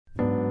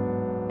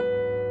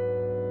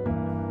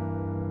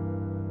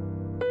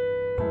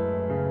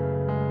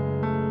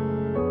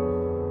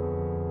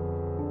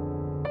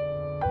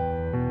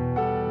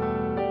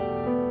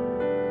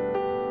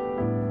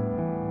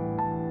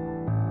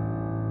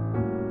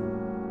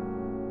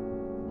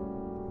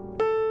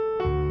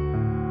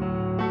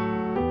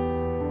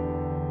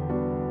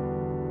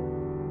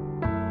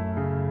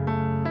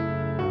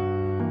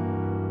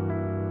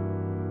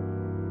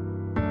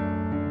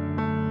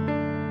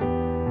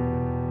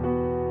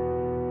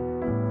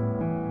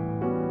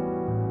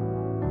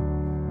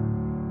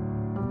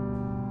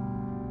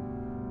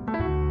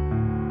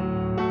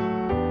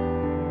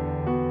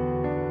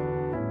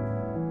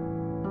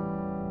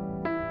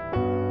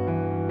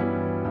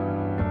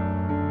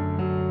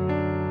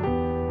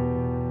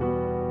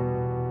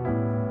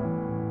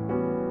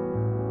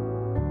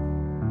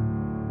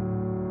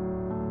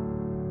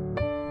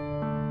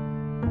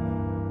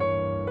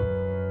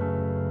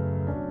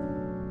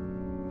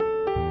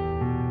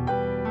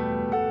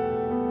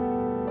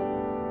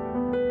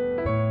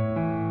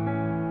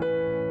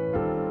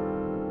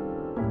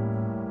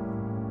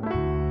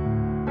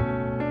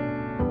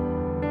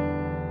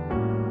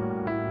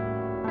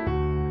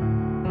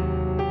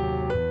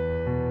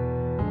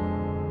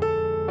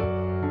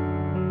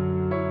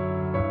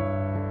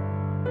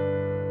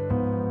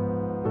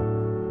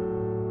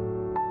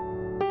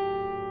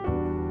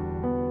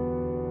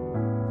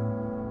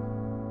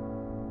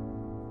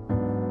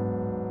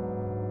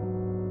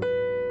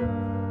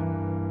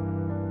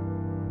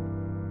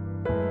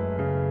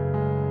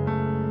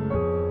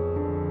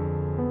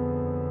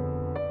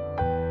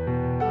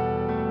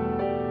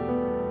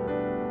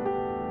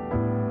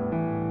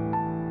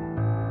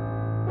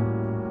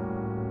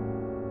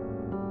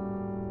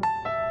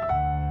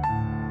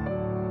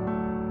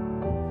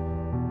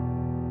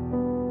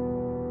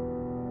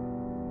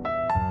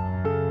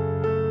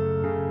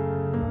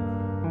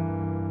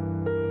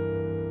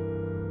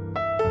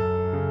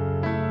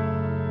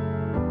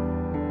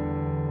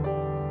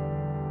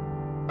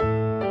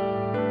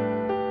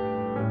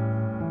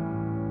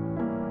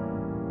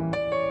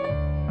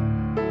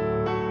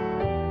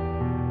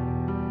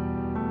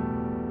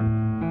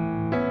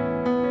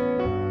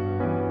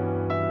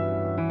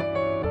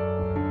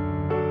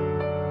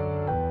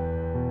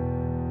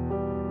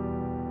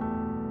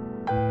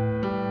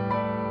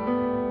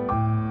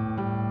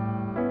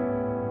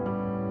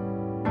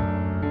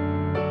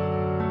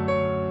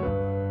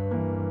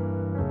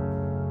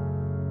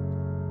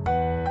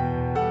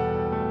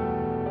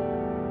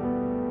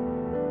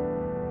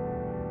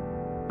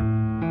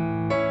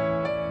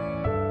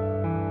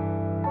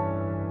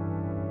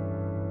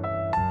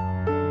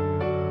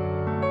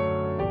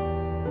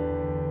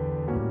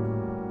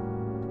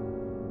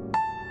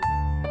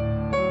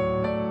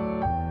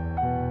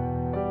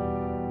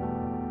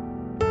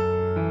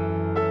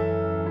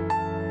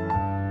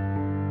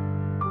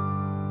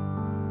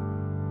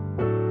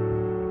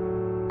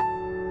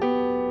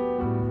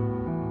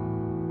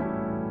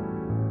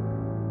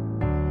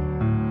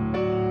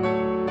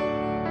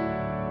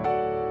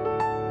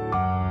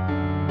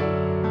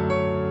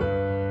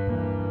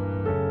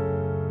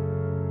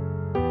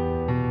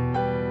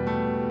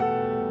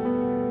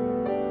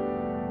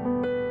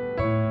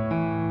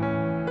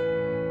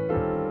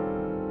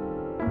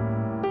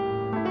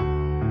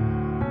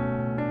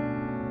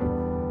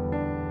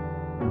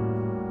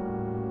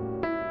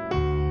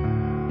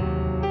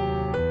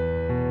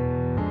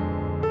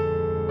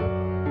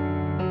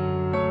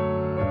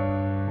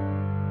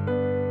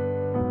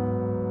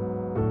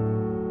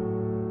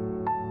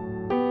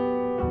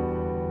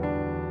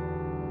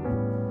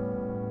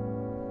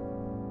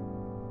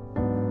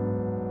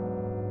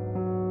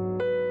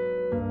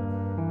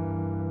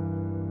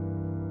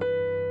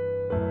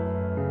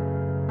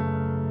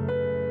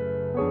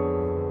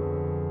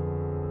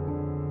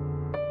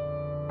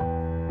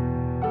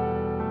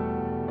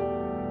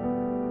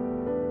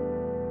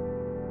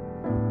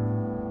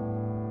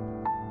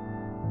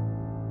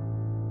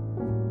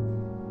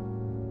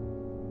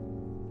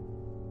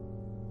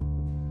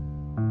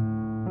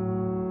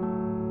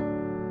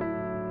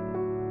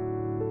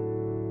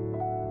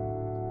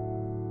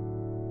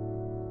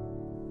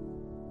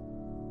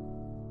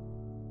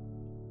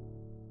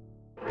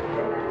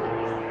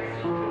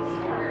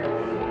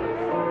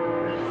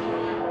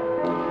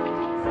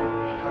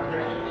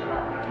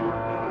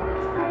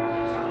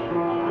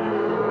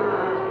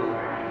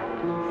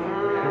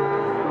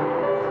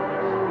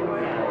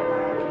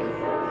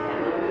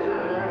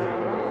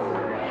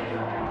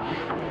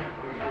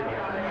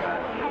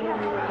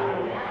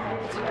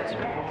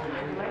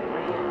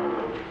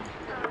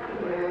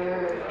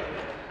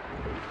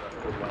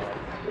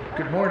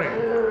Good morning.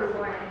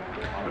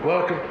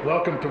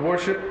 Welcome to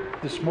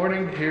worship this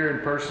morning here in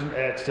person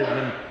at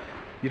Sydenham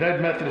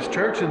United Methodist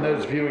Church and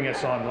those viewing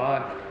us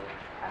online.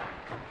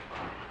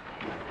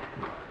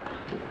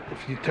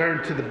 If you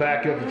turn to the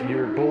back of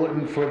your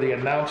bulletin for the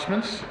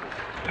announcements,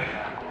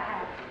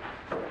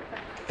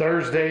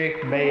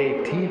 Thursday,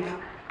 May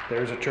 18th,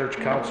 there's a church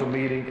council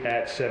meeting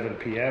at 7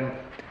 p.m.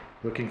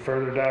 Looking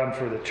further down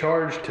for the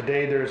charge,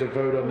 today there's a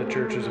vote on the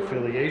church's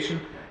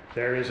affiliation.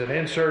 There is an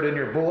insert in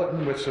your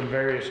bulletin with some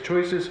various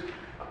choices.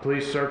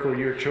 Please circle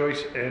your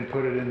choice and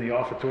put it in the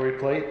offertory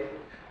plate.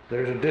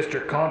 There's a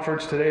district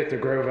conference today at the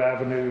Grove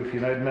Avenue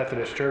United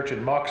Methodist Church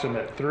in Moxham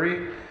at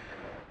 3.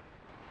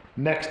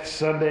 Next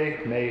Sunday,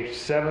 May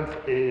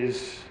 7th,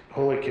 is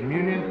Holy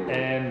Communion,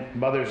 and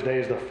Mother's Day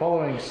is the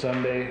following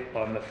Sunday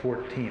on the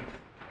 14th.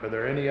 Are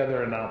there any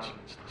other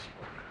announcements this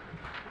morning?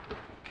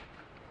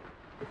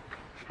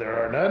 If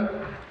there are none,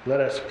 let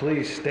us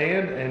please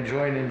stand and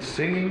join in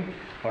singing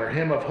our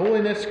hymn of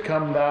holiness,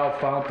 Come Thou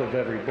Fount of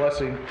Every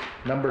Blessing,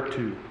 number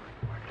 2.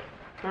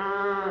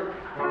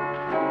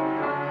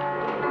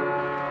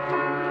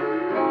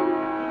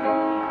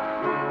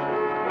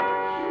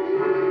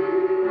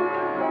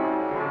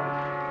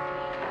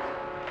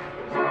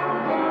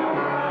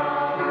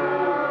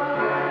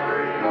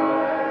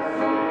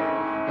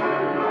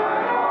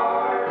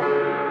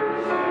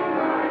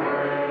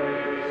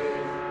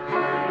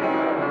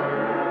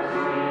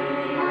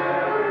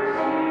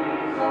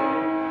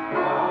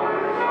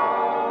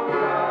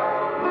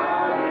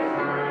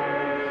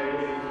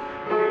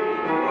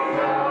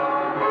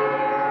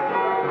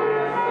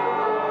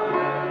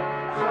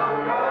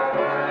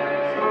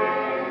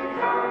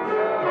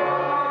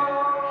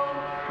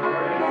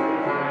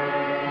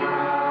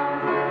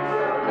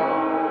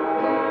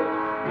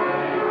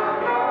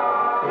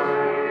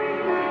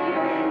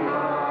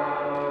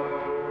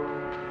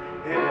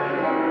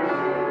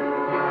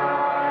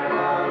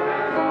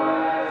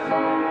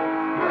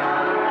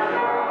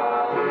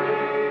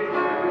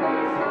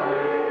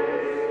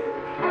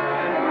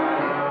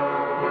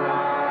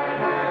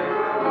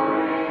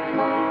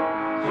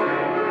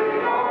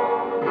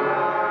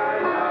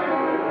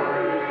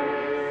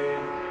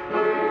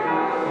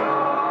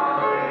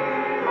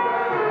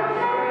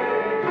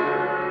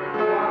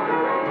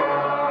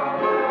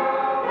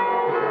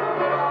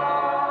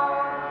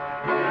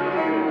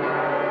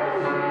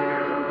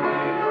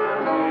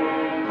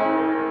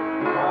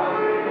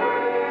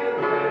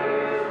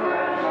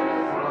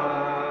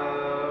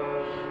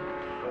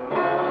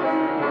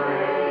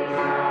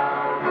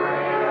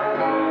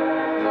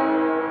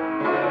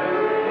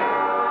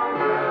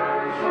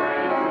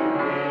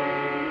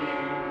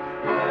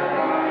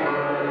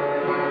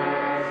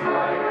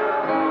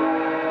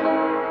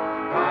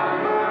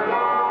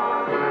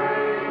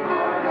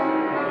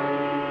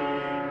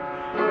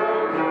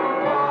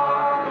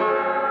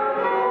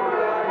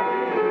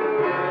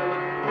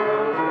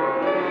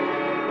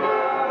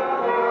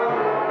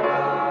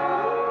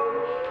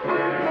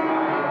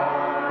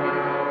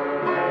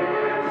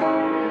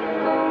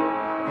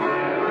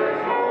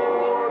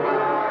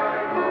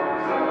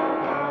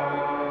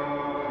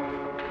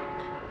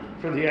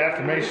 For the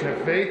affirmation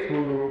of faith,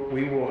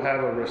 we will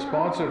have a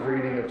responsive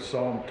reading of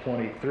Psalm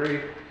 23.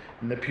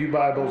 In the Pew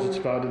Bibles, it's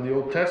found in the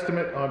Old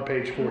Testament on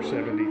page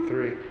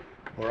 473,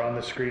 or on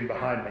the screen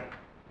behind me.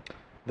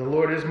 The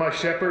Lord is my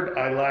shepherd,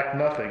 I lack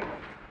nothing.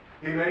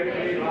 He makes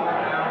me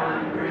lie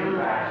down in green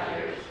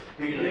pastures.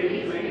 He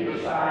leads me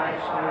beside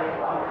quiet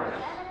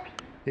waters.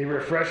 He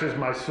refreshes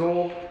my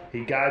soul.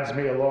 He guides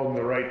me along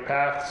the right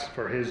paths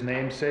for his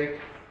name's sake.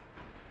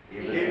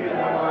 Even though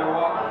I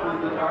walk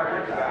through the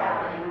darkest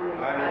valley,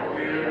 I will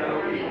fear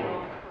no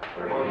evil,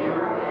 for you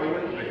are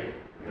with me.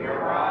 Your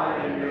rod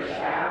and your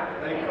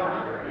staff, they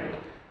comfort me.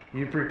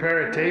 You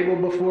prepare a table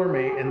before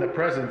me in the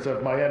presence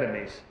of my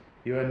enemies.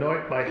 You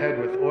anoint my head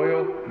with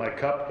oil, my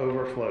cup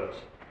overflows.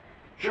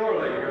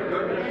 Surely your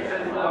goodness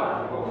and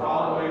love will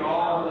follow me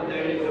all the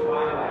days of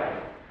my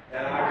life,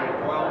 and I will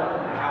dwell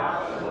in the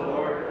house of the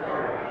Lord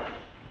forever.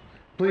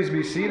 Please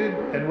be seated,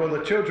 and will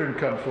the children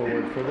come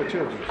forward for the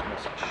children's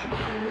message?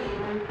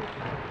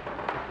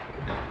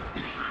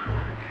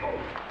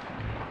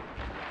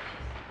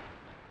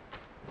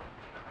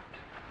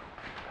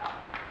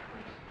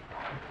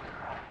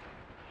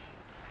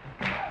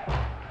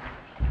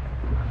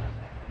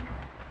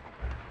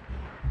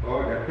 Oh, I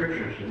got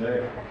pictures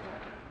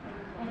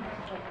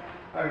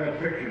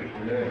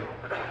today.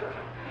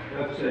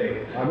 Let's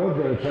see. I was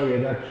going to tell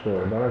you that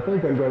story, but I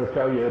think I'm going to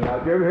tell you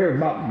about, you ever hear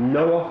about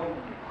Noah?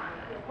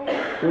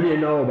 What do you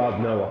know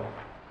about Noah?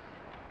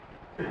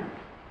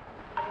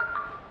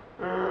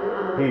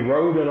 He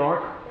rowed an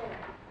ark.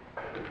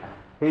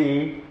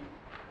 The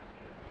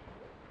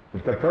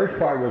first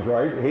part was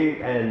right,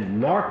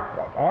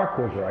 ark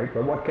was right,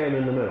 but what came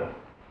in the middle?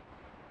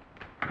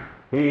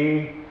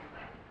 He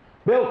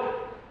built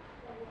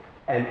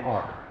an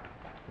ark.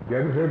 You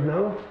ever heard of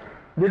Noah?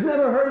 You've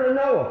never heard of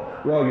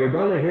Noah? Well, you're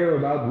going to hear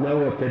about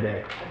Noah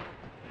today.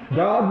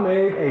 God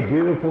made a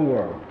beautiful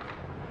world,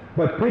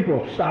 but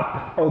people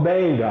stopped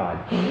obeying God.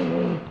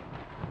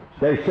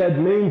 They said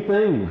mean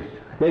things.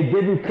 They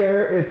didn't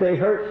care if they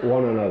hurt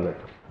one another.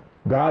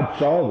 God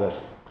saw this,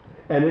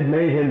 and it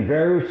made him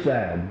very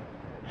sad.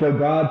 So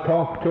God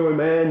talked to a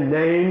man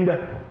named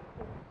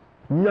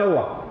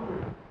Noah.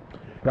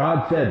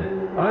 God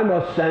said, I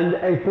must send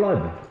a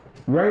flood.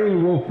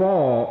 Rain will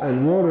fall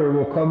and water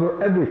will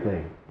cover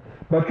everything.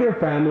 But your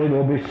family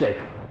will be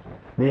safe.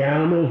 The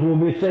animals will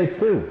be safe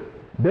too.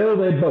 Build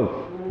a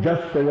boat,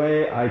 just the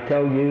way I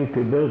tell you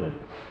to build it.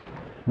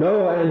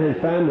 Noah and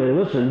his family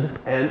listened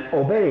and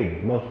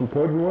obeyed. Most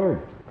important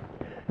word.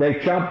 They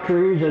chopped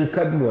trees and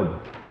cut wood.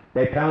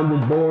 They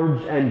pounded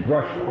boards and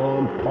brushed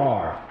on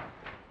tar.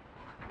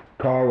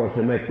 Tar was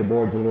to make the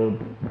boards a little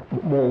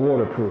more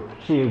waterproof,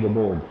 seal the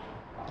boards.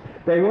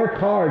 They worked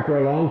hard for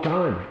a long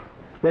time.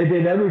 They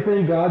did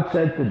everything God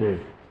said to do.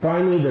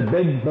 Finally, the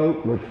big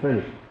boat was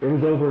finished. It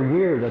was over a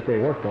year that they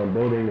worked on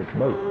building this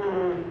boat.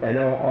 And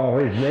all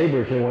his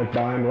neighbors who went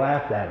by him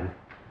laughed at him.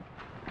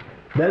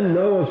 Then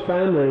Noah's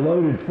family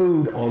loaded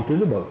food onto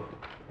the boat.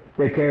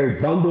 They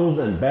carried bundles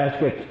and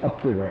baskets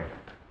up the ramp.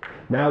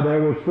 Now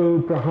there was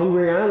food for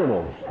hungry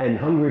animals and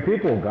hungry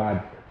people.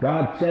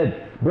 God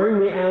said, bring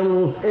the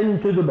animals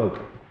into the boat.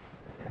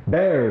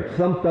 Bears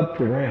thumped up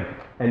the ramp,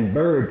 and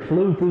birds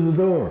flew through the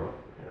door.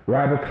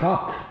 Rabbits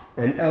hopped,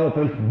 and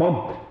elephants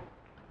bumped.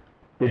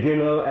 Did you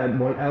know that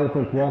when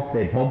elephants walk,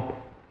 they bump?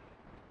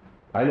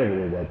 I never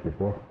knew that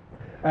before.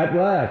 At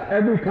last,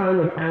 every kind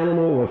of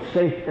animal was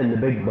safe in the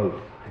big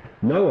boat.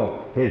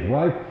 Noah, his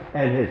wife,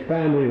 and his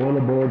family went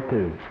aboard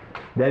too.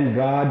 Then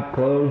God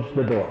closed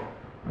the door.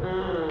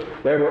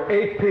 There were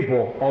 8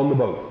 people on the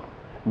boat.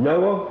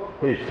 Noah,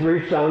 his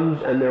 3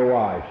 sons, and their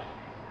wives.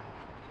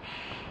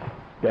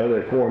 There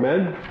were 4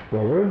 men,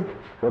 4 women.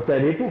 What's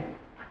that equal?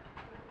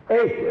 8.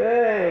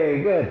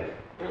 Hey, good.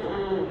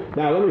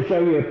 Now let me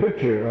show you a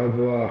picture of,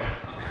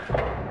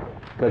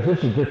 because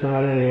this is just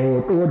not any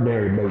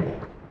ordinary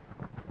boat.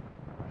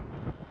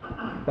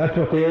 That's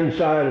what the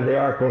inside of the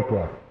ark looked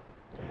like.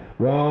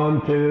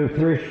 1, 2,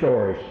 3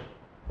 stories.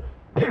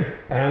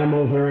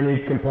 Animals are in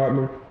each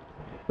compartment.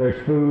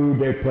 There's food,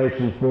 there's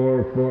places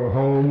for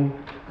home,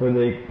 for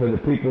the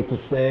people to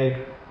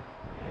stay.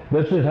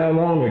 This is how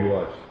long it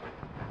was.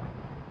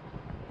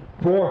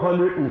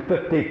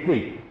 450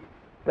 feet.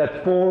 That's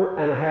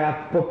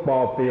 4.5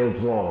 football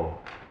fields long.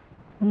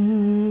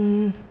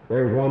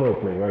 There's one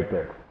opening right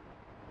there.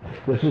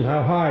 This is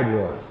how high it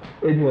was.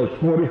 It was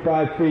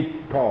 45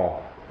 feet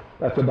tall.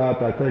 That's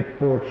about, I think,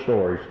 4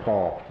 stories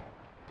tall.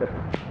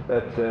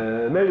 That's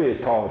maybe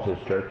as tall as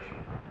this church.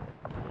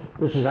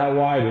 This is how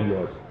wide it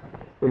was.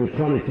 It was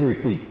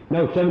 23 feet.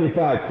 No,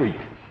 75 feet.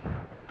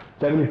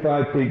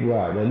 75 feet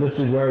wide. And this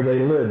is where they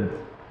lived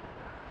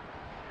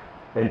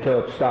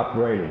until it stopped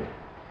raining.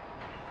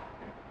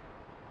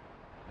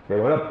 They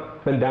went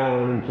up and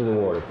down into the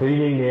water,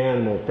 feeding the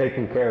animals,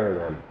 taking care of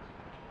them.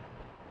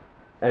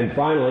 And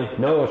finally,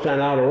 Noah sent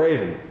out a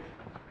raven.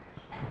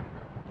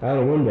 Out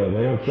a window.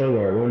 They don't show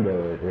where a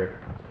window is here.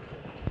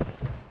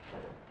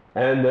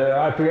 And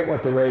I forget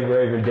what the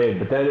raven did,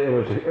 but then it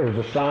was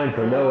a sign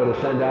for Noah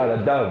to send out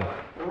a dove.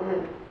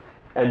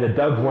 And the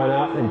dove went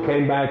out and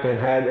came back and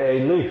had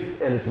a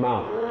leaf in its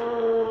mouth,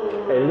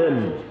 a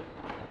limb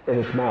in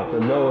its mouth.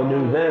 And Noah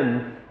knew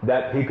then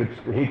that he could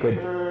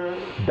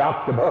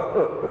dock the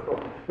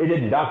boat. He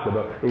didn't dock the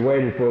boat. He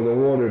waited for the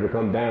water to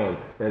come down,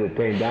 and it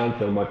came down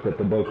so much that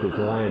the boat was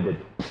landed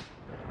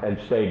and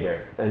stayed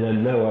there. And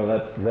then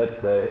Noah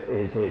let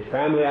his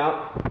family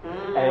out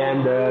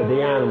and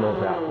the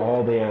animals out,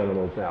 all the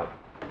animals out,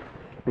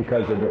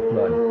 because of the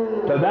flood.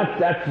 So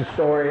that's the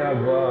story of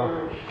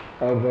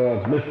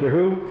Mr.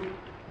 Who?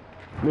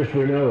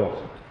 Mr.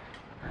 Noah.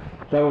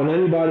 So when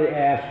anybody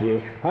asks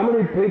you, how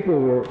many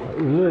people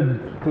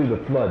lived through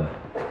the flood?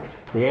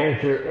 The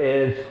answer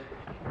is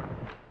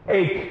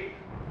 8.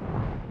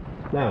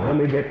 Now, let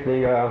me get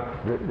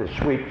the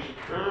sweets.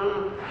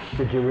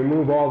 Did you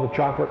remove all the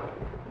chocolate?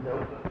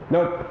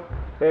 Nope.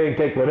 Hey, you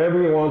can take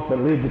whatever you want, but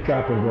leave the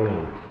chocolate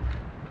alone.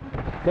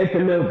 Take the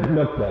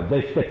milk bud.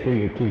 They stick to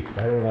your teeth.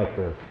 I don't like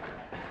those.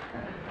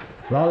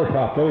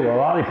 Lollipop. Oh, your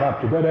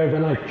lollipop. Good. There's a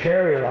nice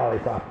cherry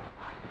lollipop.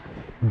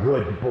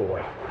 Good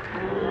boy.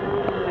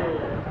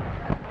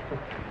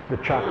 The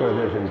chocolate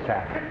is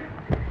intact.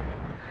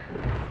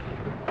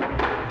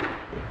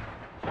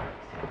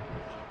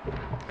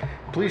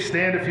 Please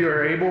stand if you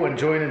are able and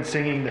join in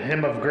singing the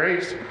Hymn of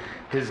Grace.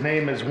 His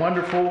name is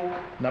Wonderful,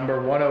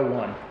 number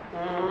 101.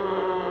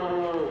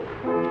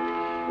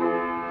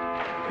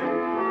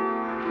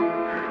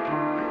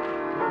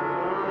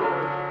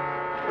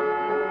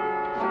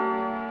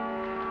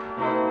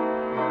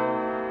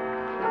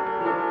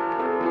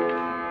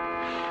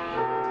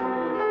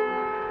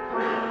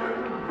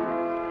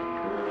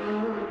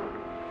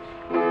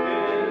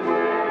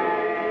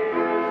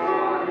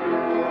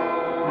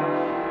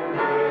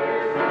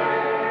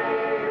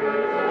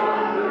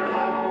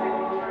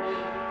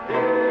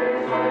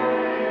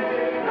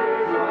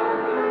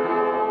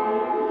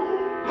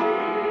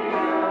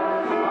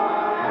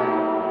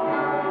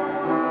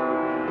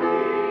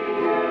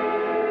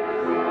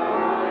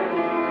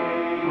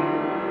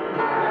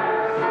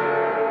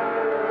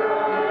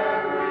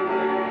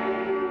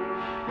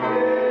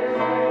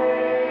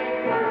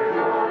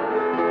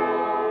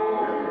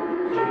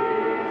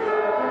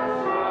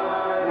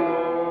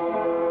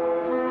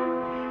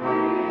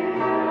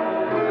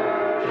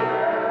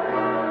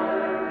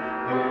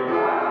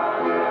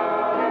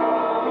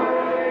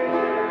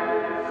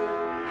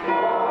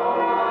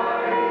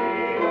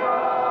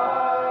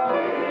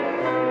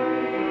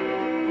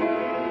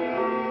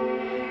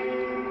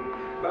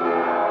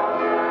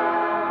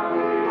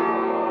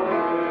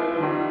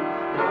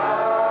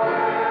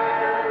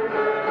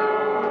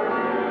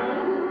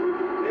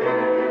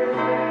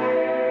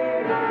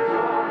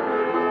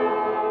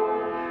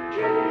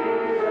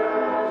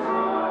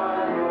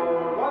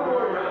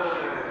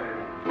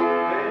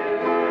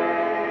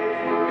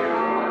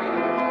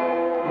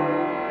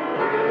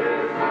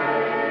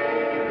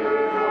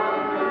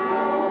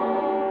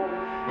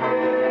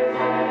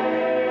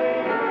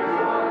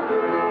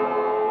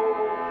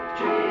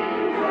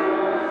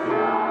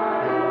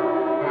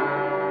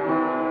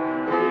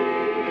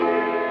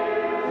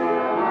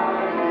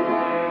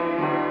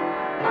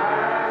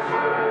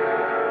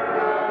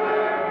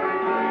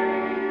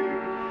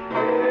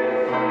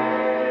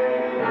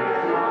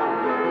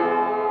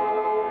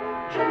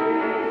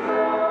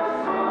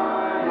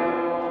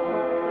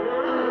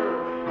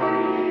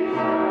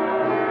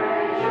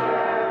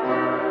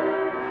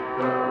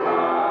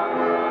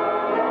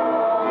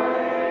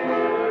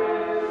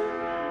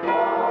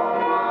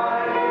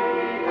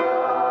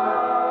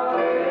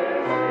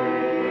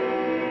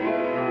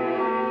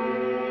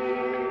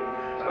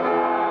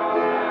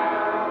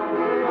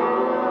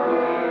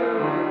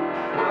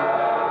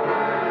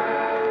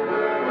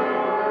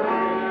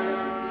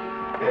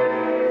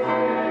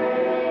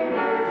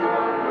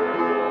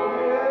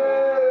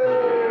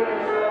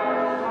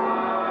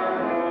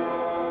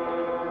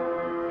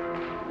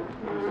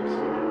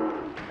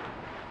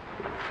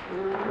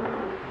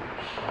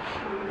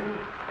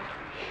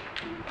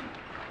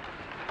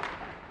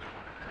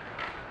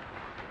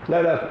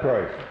 Let us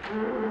pray.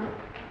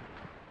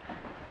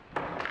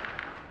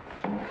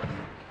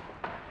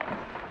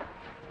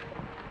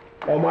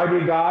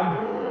 Almighty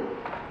God,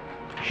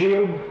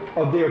 shield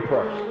of the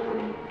oppressed,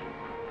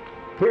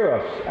 hear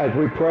us as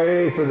we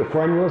pray for the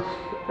friendless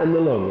and the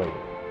lonely,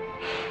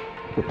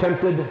 the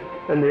tempted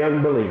and the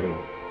unbelieving.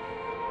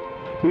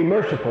 Be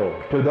merciful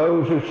to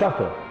those who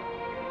suffer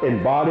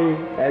in body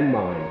and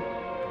mind,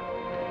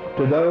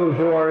 to those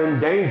who are in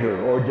danger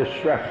or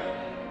distress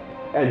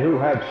and who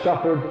have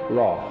suffered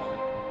loss.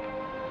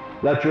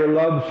 Let your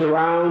love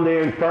surround the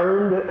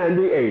infirmed and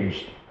the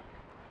aged.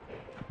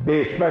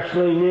 Be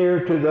especially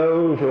near to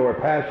those who are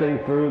passing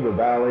through the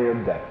valley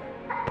of death.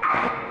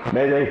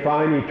 May they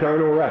find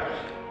eternal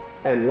rest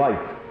and life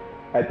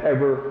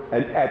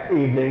at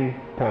evening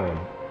time.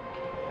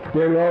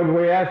 Dear Lord,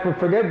 we ask for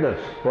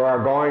forgiveness for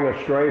our going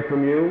astray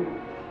from you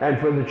and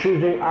for the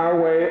choosing our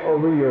way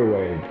over your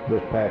way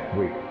this past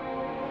week.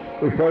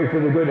 We pray for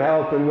the good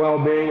health and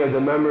well-being of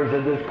the members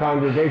of this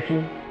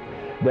congregation,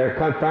 their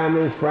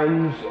families,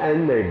 friends,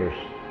 and neighbors.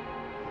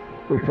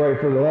 We pray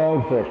for the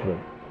law enforcement,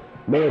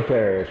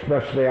 military,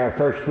 especially our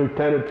First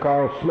Lieutenant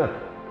Carl Smith,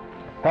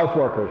 health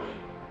workers,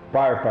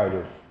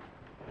 firefighters.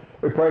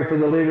 We pray for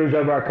the leaders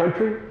of our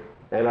country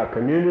and our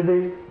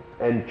community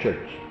and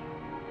church.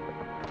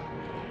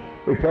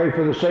 We pray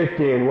for the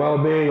safety and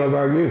well-being of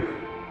our youth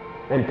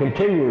and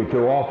continue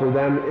to offer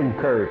them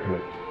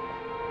encouragement.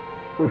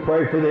 We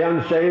pray for the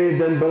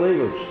unsaved and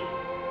believers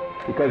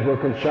because we're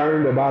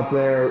concerned about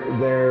their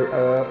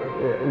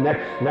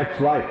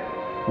next life.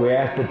 We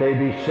ask that they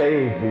be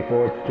saved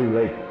before it's too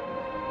late.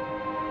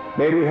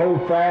 May we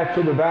hold fast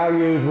to the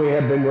values we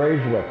have been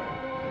raised with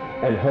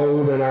and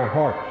hold in our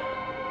hearts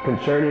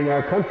concerning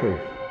our country,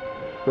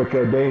 which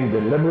are being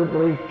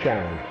deliberately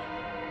challenged.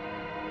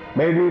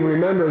 May we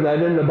remember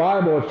that in the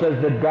Bible it says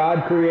that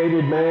God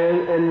created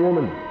man and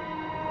woman.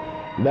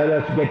 Let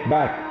us get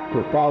back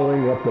to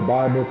following what the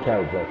Bible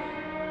tells us.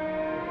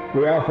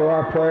 We offer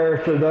our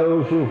prayers to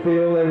those who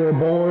feel they were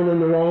born in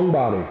the wrong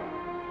body.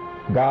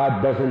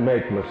 God doesn't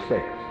make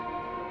mistakes.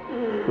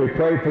 We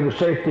pray for the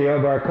safety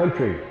of our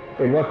country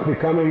in what's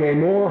becoming a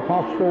more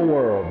hostile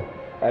world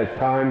as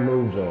time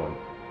moves on.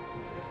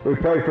 We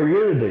pray for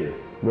unity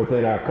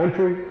within our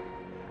country,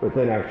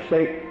 within our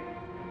state,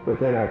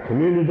 within our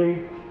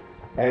community,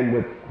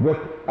 and with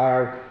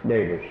our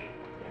neighbors.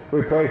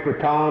 We pray for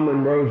Tom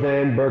and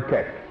Roseanne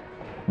Burkett.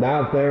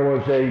 Now, if there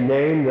was a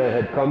name that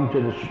had come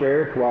to the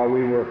Spirit while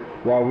we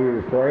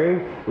were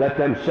praying, let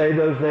them say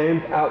those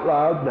names out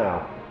loud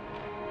now.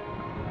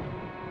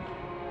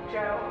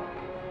 Joe.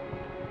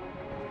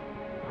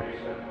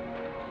 Lisa.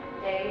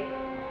 Dave.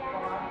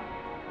 Ron.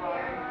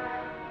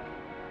 Ryan.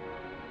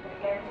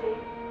 Mackenzie.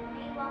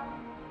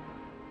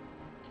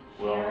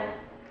 Shannon.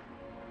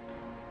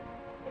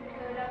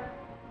 Dakota.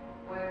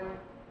 Will.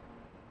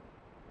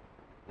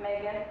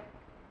 Megan.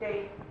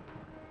 Dave.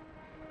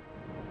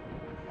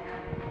 Sam.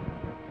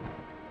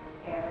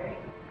 Harry.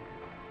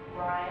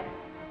 Ryan.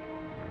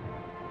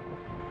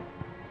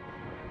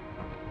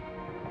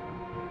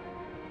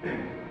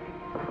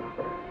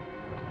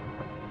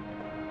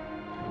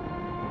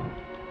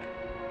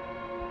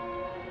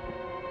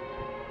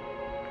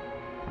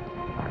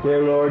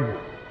 Dear Lord,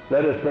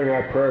 let us bring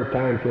our prayer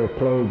time to a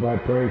close by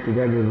praying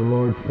together the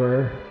Lord's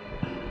Prayer.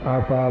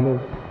 Our Father,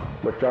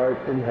 which art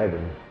in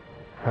heaven,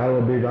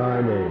 hallowed be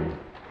thy name.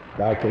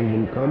 Thy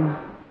kingdom come,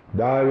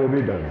 thy will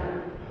be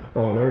done,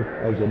 on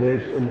earth as it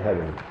is in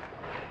heaven.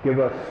 Give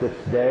us this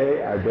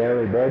day our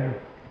daily bread,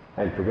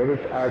 and forgive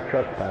us our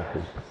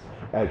trespasses,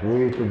 as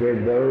we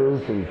forgive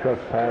those who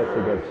trespass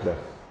against us.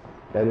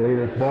 And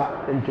lead us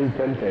not into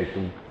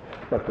temptation,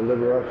 but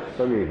deliver us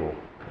from evil.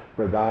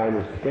 For thine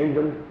is the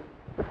kingdom,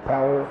 the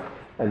power,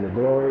 and the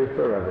glory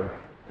forever.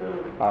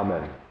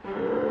 Amen.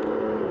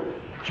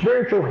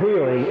 Spiritual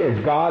healing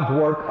is God's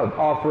work of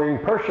offering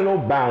personal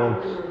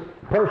balance,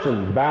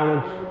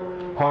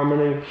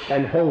 harmony,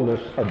 and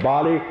wholeness of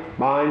body,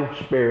 mind,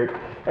 spirit,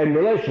 and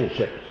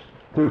relationships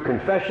through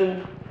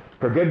confession,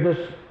 forgiveness,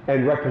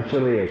 and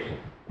reconciliation.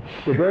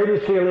 The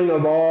greatest healing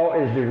of all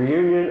is the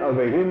reunion of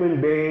a human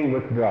being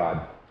with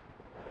God.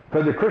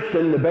 For the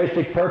Christian, the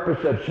basic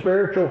purpose of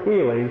spiritual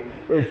healing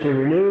is to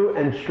renew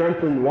and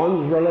strengthen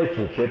one's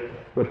relationship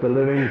with the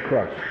living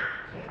Christ.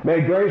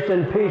 May grace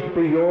and peace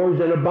be yours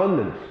in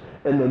abundance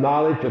in the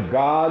knowledge of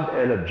God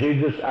and of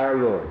Jesus our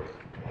Lord.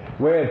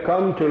 We have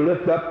come to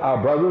lift up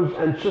our brothers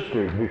and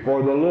sisters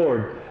before the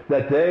Lord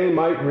that they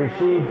might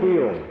receive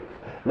healing.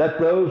 Let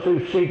those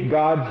who seek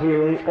God's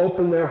healing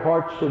open their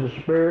hearts to the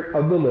Spirit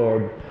of the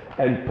Lord,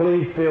 and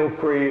please feel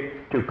free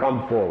to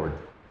come forward.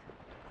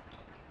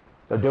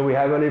 So do we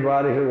have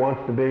anybody who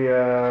wants to be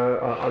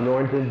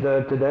anointed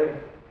today?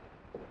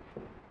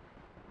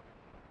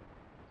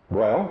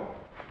 Well,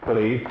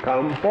 please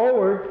come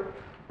forward.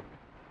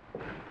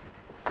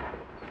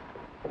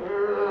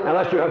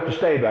 Unless you have to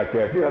stay back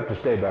there. If you have to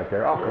stay back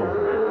there, I'll come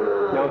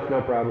over. No, it's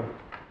no problem.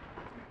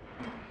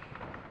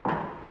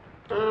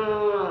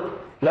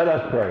 Let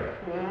us pray.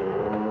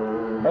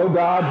 O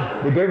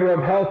God, the giver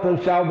of health and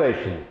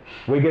salvation,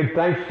 we give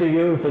thanks to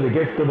you for the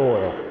gift of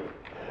oil.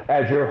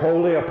 As your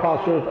holy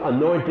apostles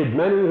anointed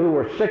many who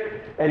were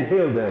sick and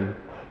healed them,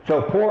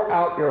 so pour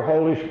out your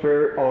Holy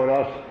Spirit on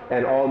us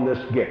and on this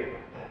gift,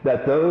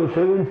 that those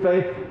who in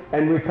faith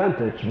and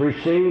repentance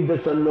receive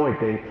this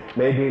anointing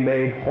may be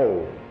made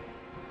whole.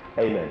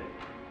 Amen.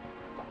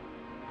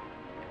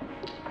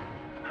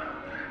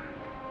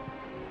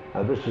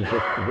 Now this is just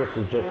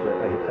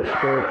a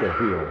spiritual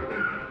healing.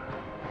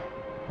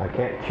 I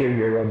can't cure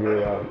you of your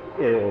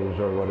ills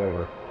or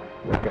whatever.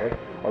 Okay?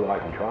 Although I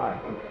can try.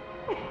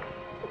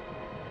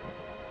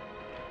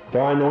 So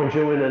I anoint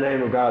you in the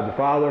name of God the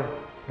Father,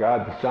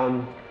 God the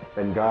Son,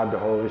 and God the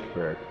Holy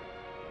Spirit.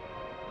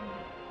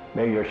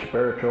 May your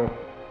spiritual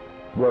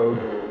road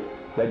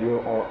that you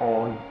are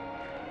on,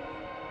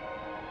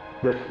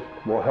 this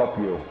will help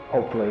you,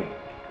 hopefully,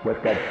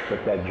 with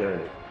that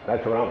journey.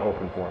 That's what I'm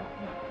hoping for.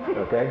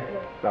 Okay?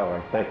 All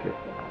right. Thank you.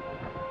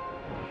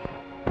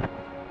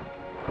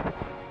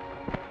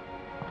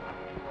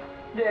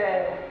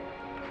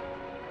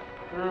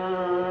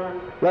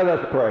 Let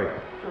us pray.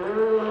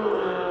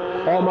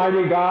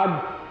 Almighty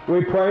God,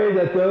 we pray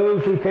that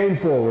those who came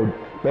forward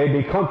may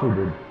be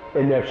comforted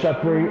in their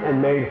suffering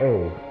and made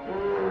whole.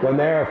 When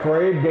they are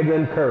afraid, give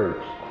them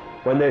courage.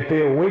 When they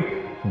feel weak,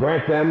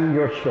 grant them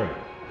your strength.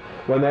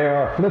 When they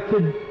are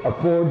afflicted,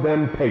 afford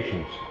them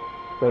patience.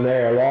 When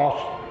they are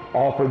lost,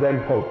 offer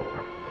them hope.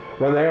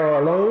 When they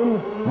are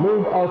alone,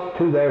 move us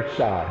to their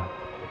side.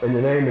 In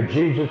the name of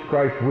Jesus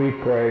Christ we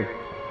pray.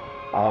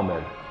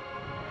 Amen.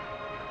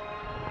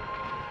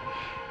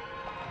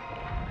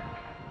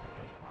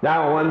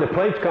 Now, when the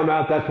plates come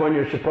out, that's when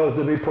you're supposed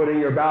to be putting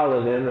your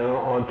ballot in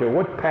onto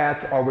what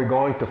path are we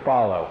going to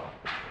follow.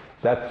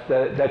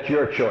 That's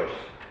your choice.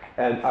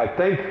 And I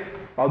think,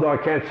 although I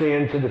can't see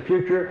into the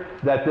future,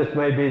 that this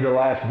may be the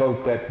last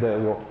vote that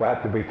will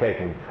have to be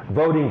taken.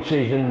 Voting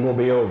season will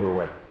be over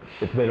with.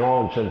 It's been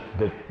on since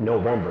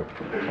November.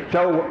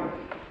 So,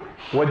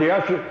 would the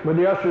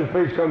ushers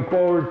please come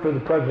forward for the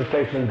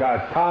presentation of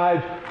God's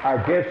tithes, our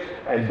gifts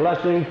and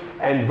blessings,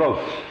 and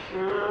votes.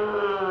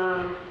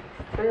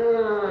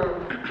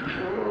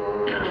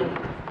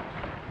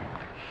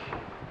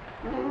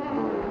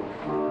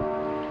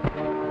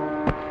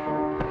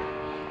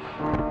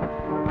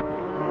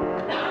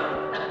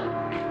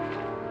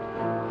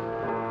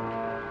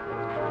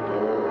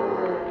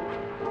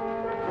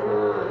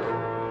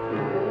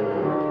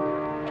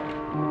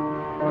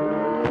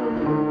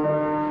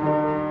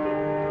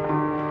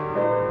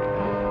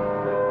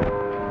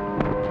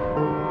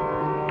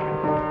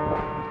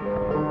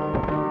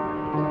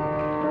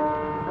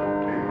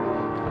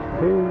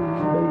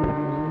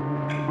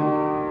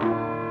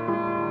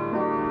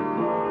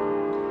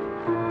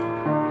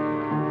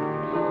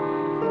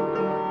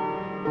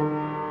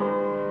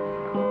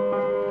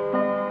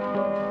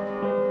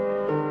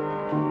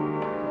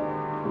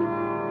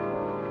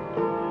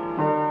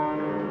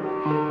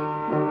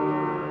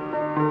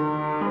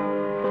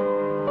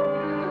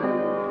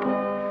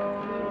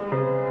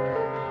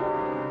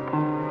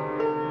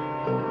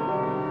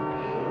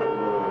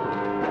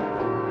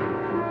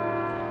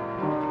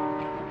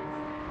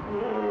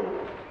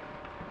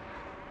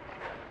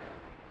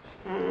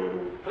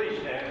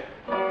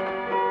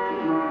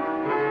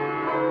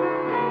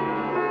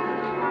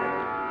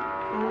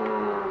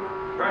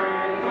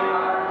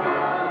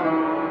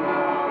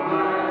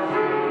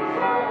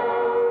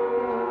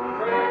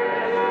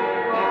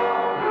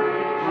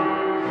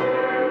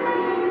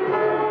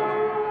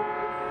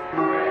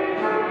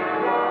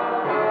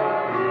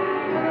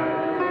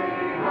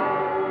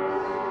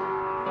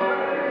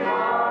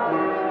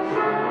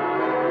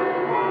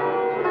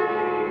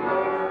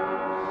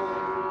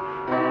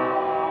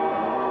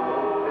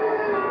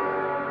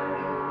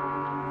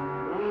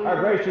 Our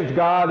gracious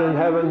God in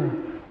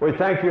heaven, we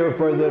thank you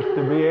for this,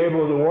 to be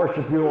able to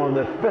worship you on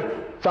the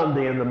 5th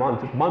Sunday in the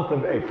month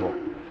of April.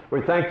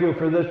 We thank you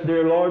for this,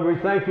 dear Lord. We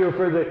thank you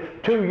for the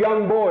 2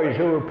 young boys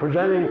who are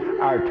presenting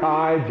our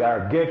tithes,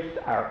 our gifts,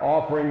 our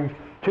offerings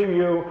to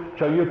you,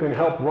 so you can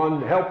help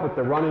with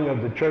the running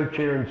of the church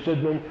here in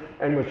Sydenham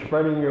and with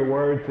spreading your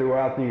word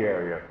throughout the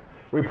area.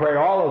 We pray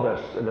all of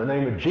this in the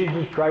name of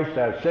Jesus Christ,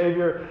 our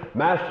Savior,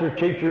 Master,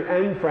 Teacher,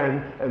 and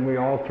Friend, and we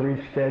all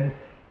three said,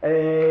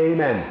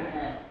 Amen.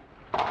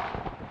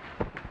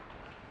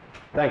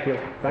 Thank you.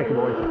 Thank you,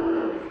 boys.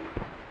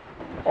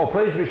 Oh,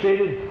 please be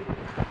seated.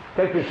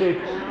 Take your seats.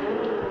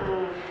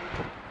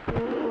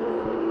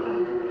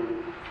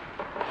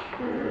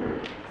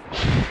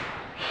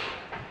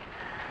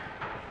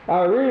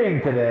 Our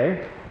reading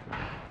today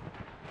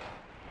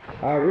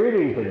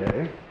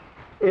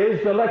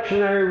is the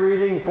lectionary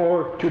reading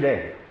for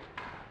today.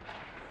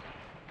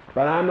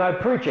 But I'm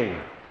not preaching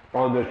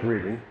on this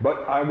reading,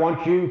 but I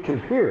want you to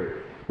hear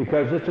it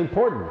because it's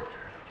important.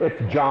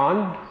 It's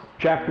John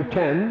chapter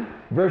 10,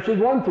 verses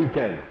 1 through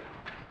 10.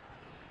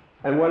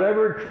 And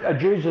whatever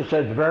Jesus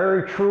says,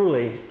 very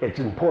truly, it's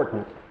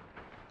important.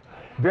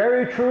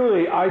 Very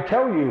truly, I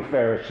tell you,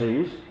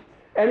 Pharisees,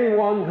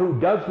 anyone who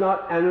does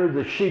not enter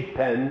the sheep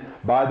pen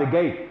by the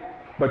gate,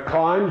 but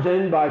climbs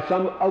in by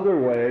some other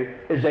way,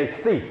 is a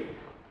thief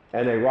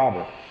and a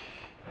robber.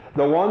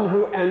 The one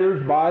who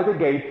enters by the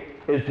gate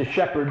is the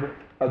shepherd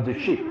of the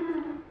sheep.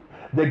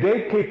 The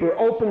gatekeeper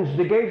opens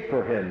the gate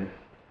for him,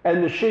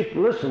 and the sheep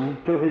listen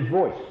to his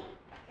voice.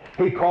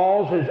 He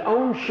calls his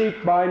own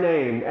sheep by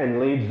name and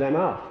leads them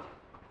out.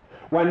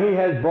 When he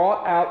has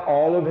brought out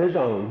all of his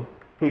own,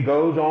 he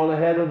goes on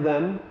ahead of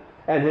them,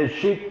 and his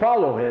sheep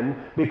follow him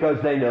because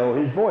they know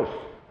his voice.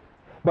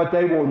 But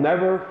they will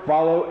never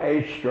follow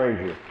a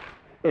stranger.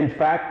 In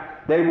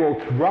fact, they will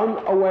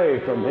run away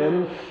from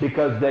him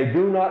because they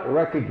do not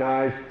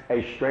recognize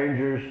a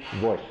stranger's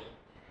voice.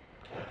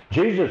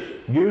 Jesus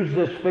used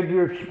this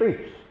figure of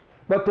speech,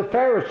 but the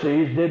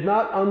Pharisees did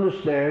not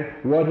understand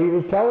what he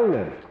was telling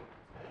them.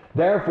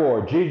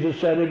 Therefore, Jesus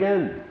said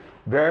again,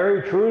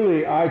 very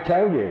truly I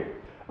tell you,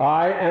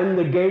 I am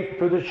the gate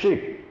for the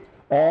sheep.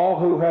 All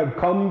who have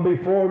come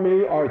before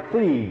me are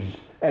thieves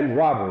and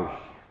robbers,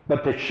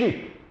 but the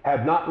sheep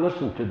have not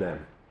listened to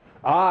them.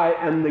 I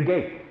am the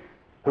gate.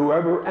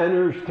 Whoever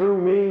enters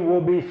through me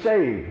will be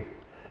saved.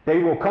 They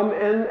will come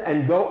in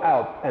and go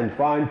out and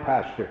find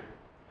pasture.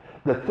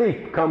 The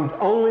thief comes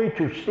only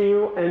to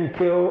steal and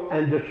kill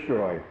and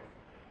destroy.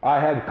 I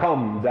have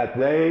come that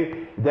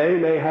they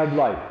may have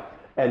life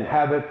and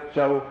have it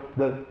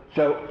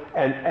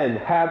and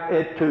have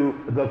it to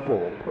the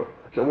full.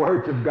 The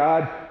words of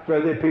God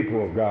for the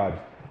people of God.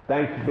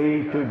 Thanks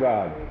be to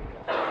God.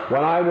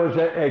 When I was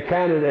a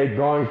candidate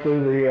going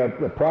through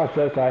the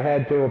process, I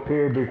had to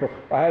appear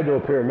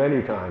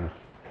many times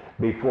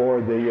before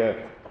the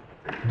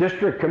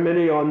District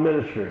Committee on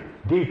Ministry,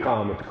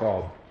 DCOM it's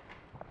called.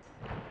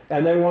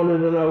 And they wanted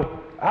to know,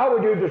 how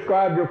would you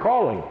describe your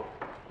calling?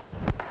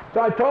 So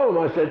I told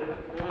them, I said,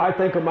 I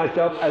think of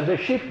myself as a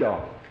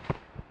sheepdog.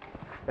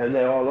 And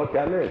they all looked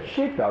at me, a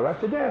sheepdog? I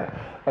said, yeah.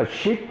 A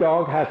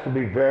sheepdog has to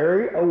be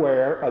very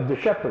aware of the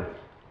shepherd.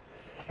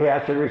 He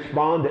has to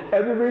respond to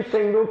every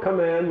single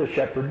command the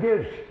shepherd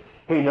gives.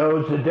 He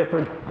knows the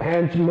different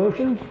hands and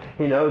motions.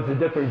 He knows the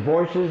different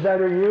voices that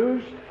are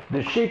used.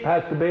 The sheep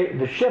has to be,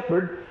 the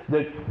shepherd,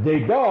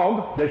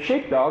 the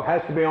sheepdog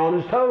has to be on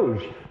his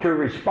toes to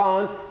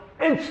respond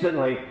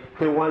instantly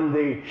to when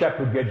the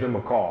shepherd gives him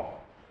a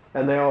call.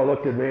 And they all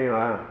looked at me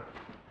and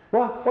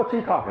what's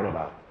he talking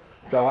about?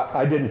 So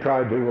I didn't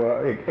try to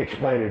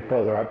explain it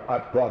further. I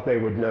thought they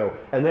would know.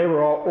 And they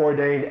were all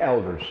ordained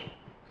elders,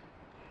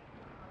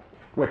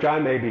 which I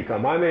may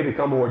become. I may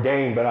become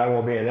ordained, but I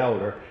won't be an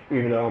elder,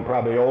 even though I'm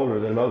probably older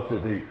than most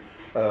of the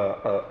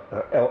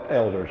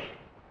elders.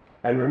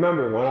 And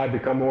remember, when I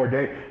become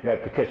ordained, you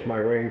have to kiss my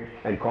ring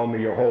and call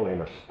me Your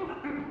Holiness.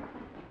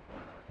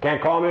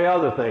 Can't call me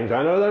other things.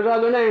 I know there's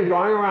other names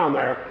going around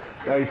there.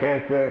 No, you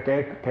can't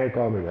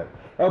call me that.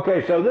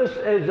 Okay, so this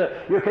is,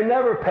 you can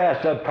never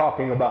pass up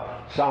talking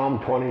about Psalm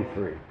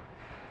 23.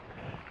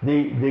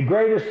 The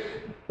greatest,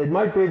 it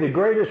might be the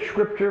greatest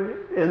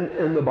scripture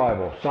in the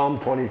Bible, Psalm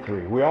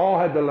 23. We all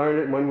had to learn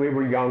it when we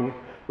were young.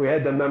 We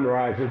had to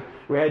memorize it.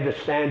 We had to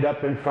stand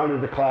up in front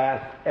of the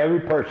class.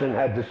 Every person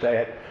had to say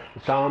it.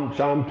 Psalm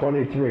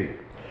 23.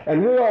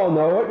 And we all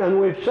know it, and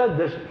we've said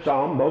this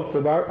psalm most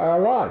of our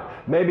lives.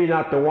 Maybe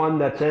not the one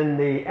that's in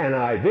the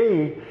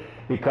NIV,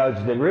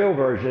 because the real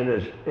version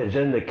is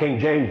in the King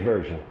James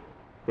Version.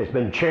 It's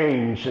been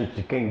changed since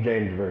the King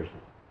James Version.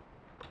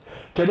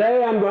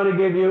 Today I'm going to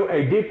give you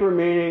a deeper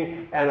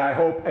meaning and I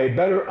hope a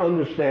better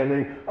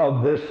understanding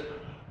of this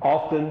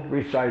often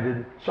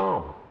recited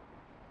psalm.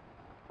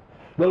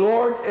 The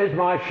Lord is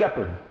my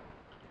shepherd.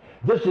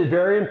 This is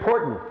very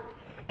important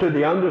to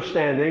the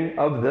understanding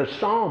of this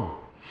psalm.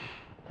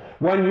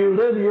 When you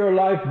live your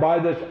life by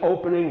this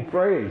opening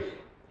phrase,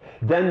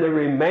 then the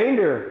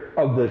remainder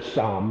of this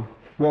psalm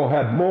will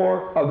have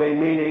more of a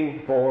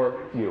meaning for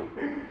you.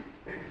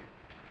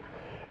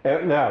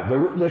 Now,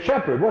 the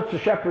shepherd, what's the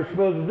shepherd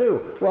supposed to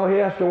do? Well, he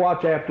has to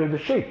watch after the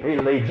sheep. He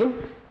leads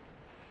them.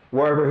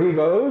 Wherever he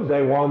goes,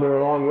 they wander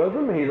along with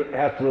him. He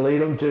has to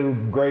lead them to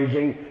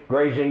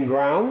grazing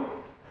ground.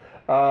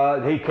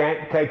 He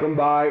can't take them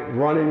by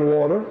running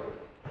water,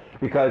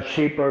 because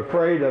sheep are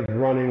afraid of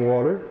running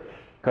water,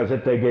 because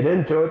if they get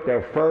into it,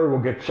 their fur will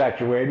get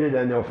saturated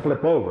and they'll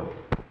flip over.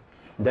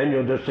 Then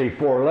you'll just see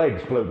four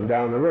legs floating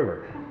down the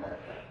river.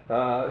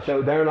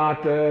 So they're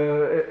not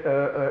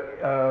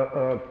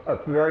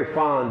very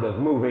fond of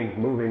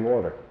moving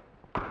water.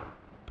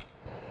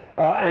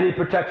 And he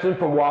protects them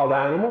from wild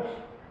animals.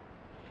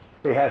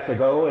 He has to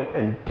go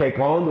and take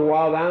on the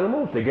wild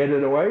animals to get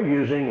it away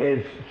using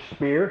his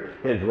spear,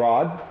 his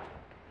rod,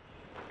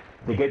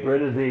 to get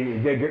rid of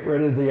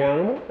the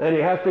animal. And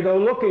he has to go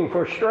looking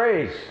for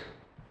strays.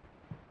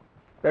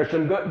 There's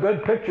some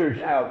good pictures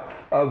out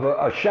of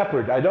a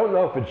shepherd. I don't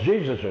know if it's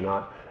Jesus or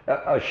not.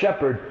 A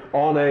shepherd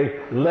on a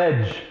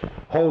ledge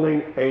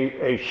holding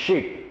a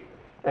sheep,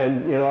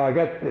 and I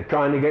got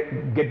trying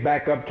to get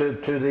back up to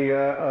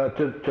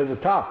the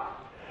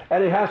top,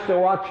 and he has to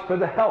watch for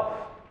the health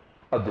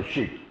of the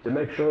sheep, to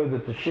make sure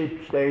that the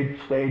sheep stayed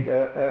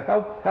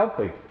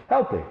healthy.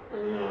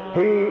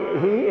 He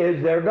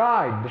is their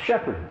guide, the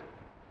shepherd.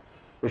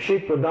 The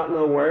sheep would not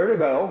know where to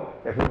go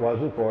if it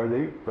wasn't for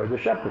the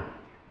shepherd.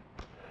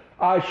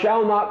 I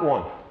shall not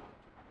want.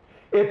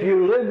 If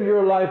you live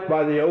your life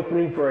by the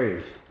opening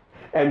phrase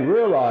and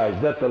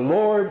realize that the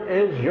Lord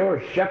is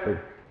your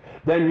shepherd,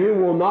 then you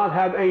will not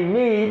have a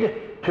need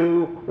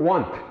to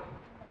want.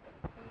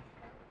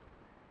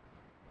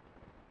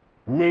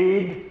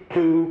 Need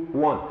to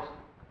want.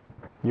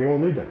 You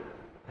won't need that.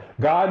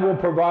 God will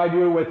provide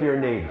you with your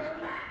needs.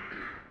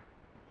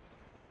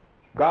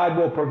 God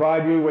will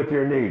provide you with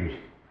your needs.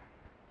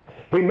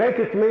 He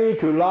maketh me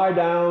to lie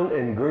down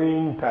in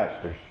green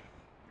pastures.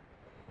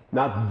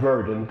 Not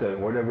verdant,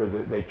 whatever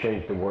they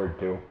changed the word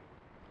to.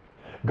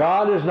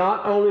 God is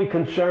not only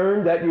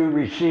concerned that you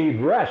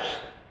receive rest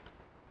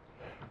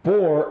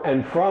for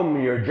and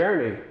from your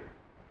journey,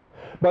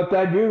 but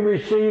that you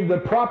receive the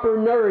proper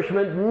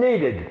nourishment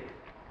needed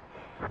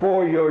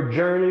for your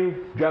journey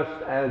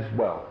just as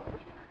well.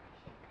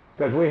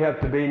 Because we have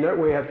to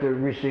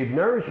receive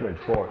nourishment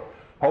for it.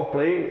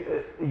 Hopefully,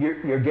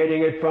 you're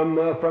getting it from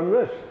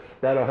this.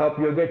 That'll help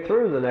you get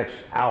through the next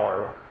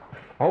hour.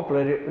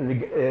 Hopefully,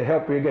 it'll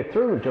help you get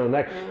through until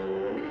next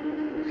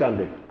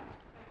Sunday.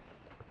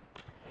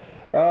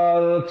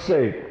 Let's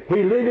see.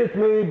 He leadeth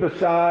me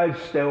beside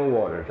still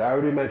waters. I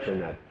already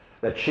mentioned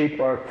that sheep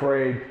are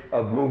afraid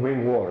of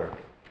moving water.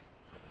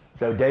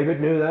 So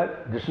David knew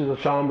that. This is a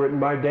psalm written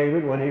by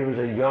David when he was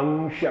a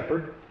young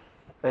shepherd,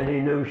 and he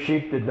knew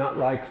sheep did not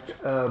like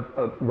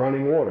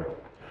running water.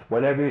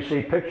 Whenever you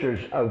see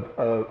pictures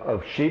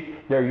of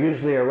sheep, they're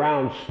usually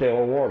around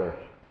still waters.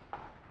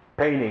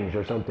 Paintings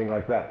or something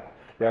like that.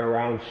 They're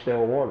around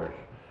still waters.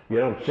 You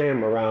don't see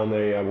them around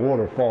the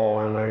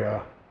waterfall and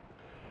the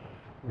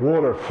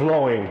water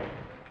flowing.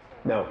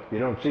 No, you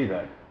don't see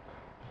that.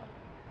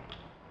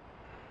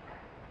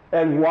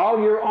 And while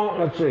you're on,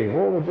 let's see,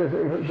 what was this?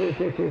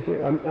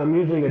 I'm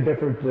using a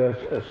different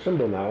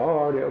symbol now. Oh,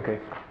 already, okay.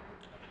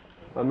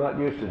 I'm not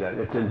used to that.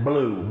 It's in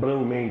blue.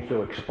 Blue means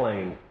to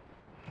explain.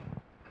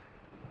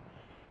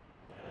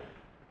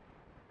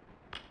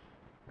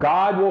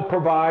 God will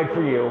provide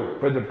for you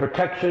for the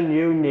protection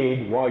you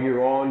need while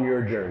you're on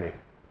your journey.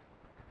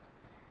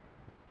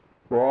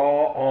 We're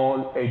all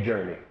on a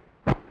journey.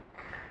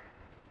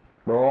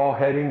 We're all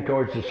heading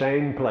towards the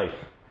same place.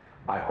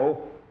 I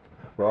hope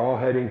we're all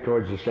heading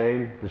towards the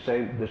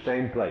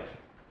same place.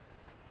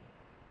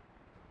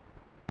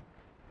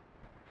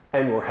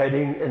 And we're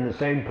heading in the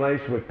same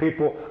place with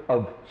people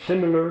of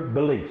similar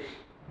beliefs,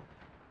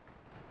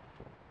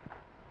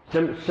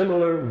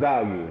 similar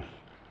values.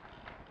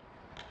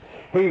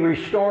 He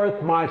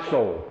restoreth my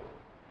soul.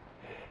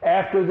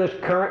 After this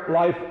current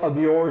life of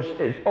yours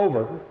is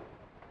over,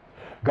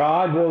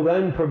 God will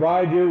then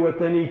provide you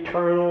with an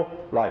eternal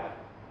life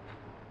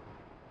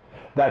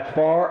that's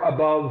far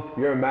above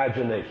your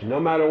imagination. No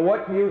matter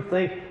what you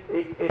think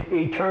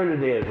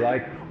eternity is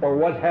like, or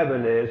what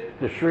heaven is,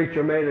 the streets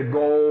are made of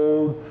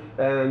gold,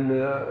 and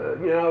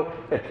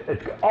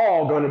it's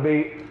all going to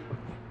be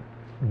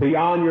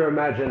beyond your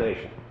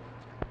imagination.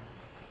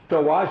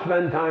 So why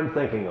spend time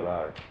thinking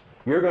about it?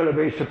 You're going to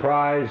be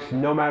surprised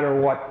no matter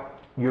what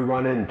you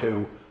run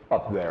into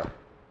up there.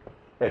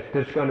 It's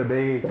just going to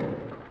be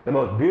the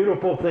most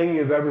beautiful thing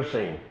you've ever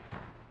seen.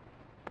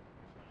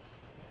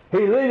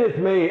 He leadeth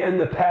me in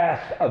the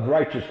path of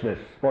righteousness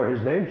for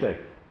his name's sake.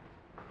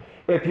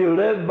 If you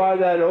live by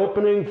that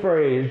opening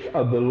phrase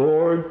of the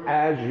Lord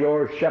as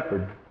your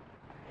shepherd,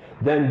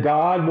 then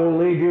God will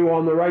lead you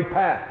on the right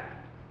path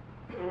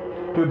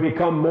to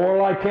become more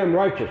like him,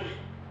 righteous.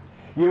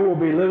 You will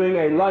be living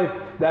a life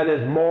that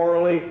is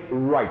morally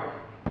right.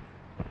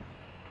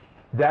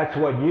 That's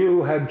what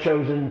you have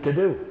chosen to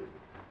do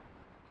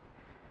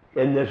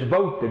in this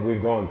vote that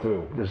we've gone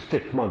through, this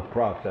 6-month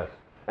process.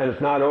 And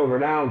it's not over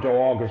now until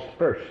August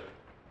 1st.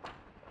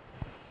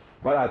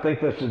 But I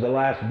think this is the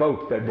last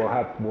vote that will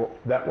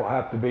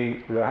have to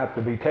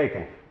be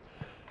taken.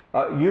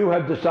 You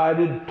have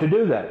decided to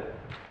do that.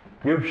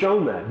 You've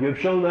shown that. You've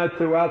shown that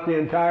throughout the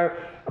entire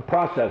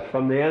process,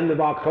 from the end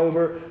of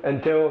October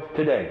until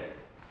today.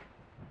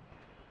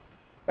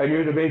 And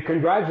you're to be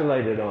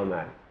congratulated on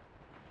that.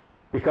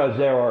 Because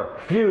there are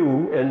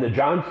few in the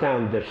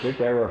Johnstown district,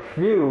 there are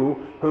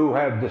few who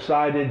have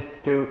decided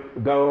to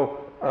go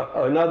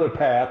another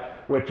path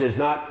which is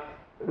not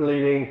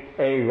leading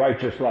a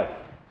righteous life.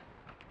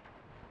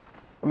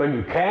 I mean,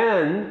 you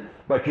can,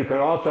 but you can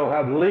also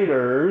have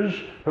leaders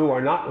who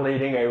are not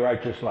leading a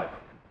righteous life,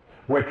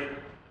 which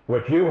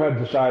you have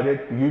decided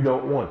you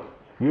don't want.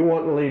 You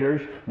want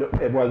leaders,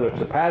 whether it's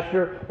the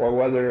pastor or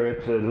whether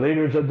it's the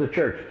leaders of the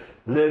church,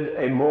 live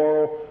a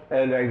moral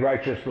and a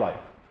righteous life.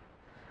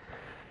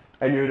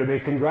 And you're to be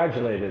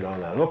congratulated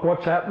on that. Look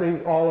what's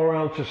happening all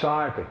around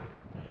society.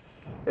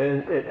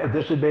 And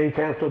this is being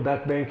canceled,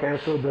 that's being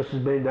canceled, this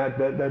is being that.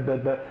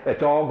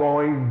 It's all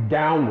going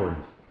downward.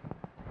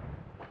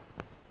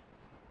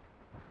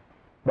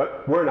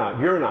 But we're not,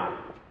 you're not.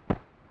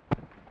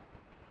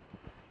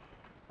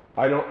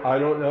 I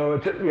don't know.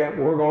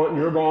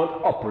 You're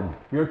going upward.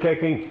 You're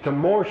taking some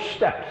more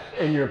steps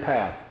in your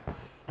path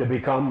to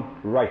become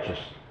righteous.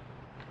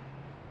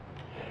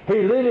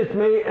 He leadeth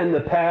me in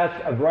the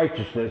path of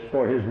righteousness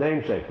for his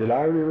name's sake. Did I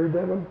already read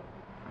that one?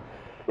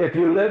 If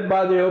you live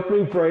by the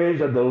opening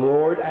phrase of the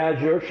Lord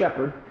as your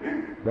shepherd,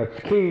 that's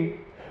key,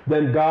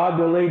 then God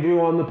will lead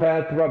you on the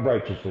path of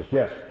righteousness.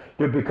 Yes,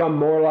 to become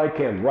more like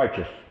him,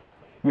 righteous.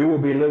 You will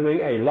be living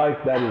a life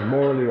that is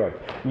morally right.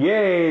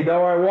 Yea,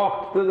 though I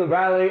walk through the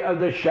valley of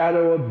the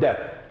shadow of death.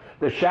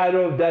 The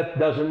shadow of death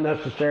doesn't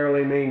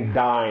necessarily mean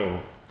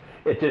dying.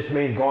 It just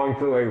means going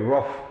through a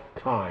rough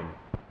time.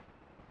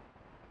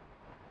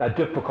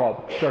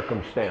 Difficult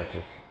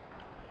circumstances.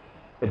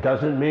 It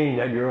doesn't mean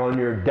that you're on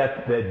your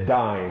deathbed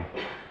dying.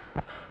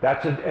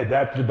 That's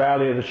the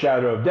valley of the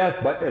shadow of death,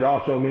 but it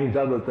also means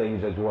other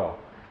things as well.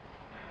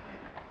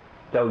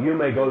 So you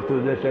may go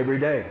through this every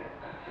day,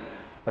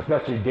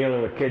 especially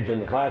dealing with kids in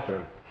the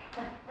classroom.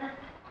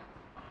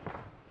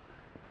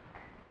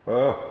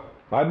 Oh,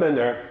 I've been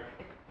there.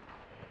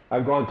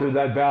 I've gone through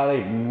that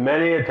valley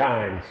many a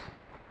times.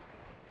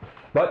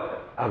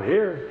 But I'm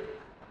here.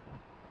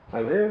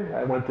 I'm here.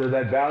 I went through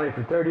that valley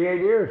for 38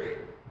 years.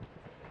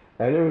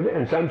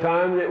 And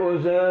sometimes it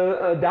was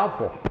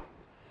doubtful.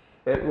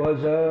 It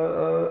was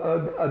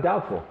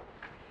doubtful.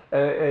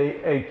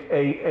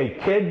 A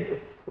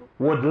kid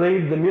would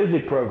leave the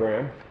music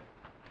program,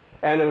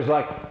 and it was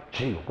like,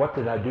 gee, what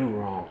did I do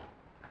wrong?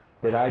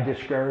 Did I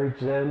discourage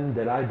them?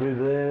 Did I do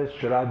this?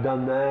 Should I have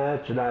done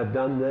that? Should I have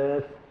done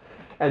this?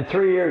 And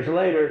 3 years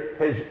later,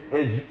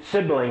 his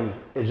sibling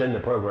is in the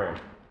program,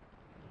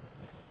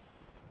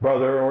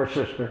 brother or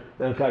sister.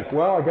 And it's like,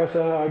 well, I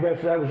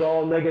guess that was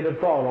all negative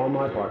thought on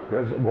my part.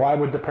 Because why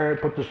would the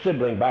parent put the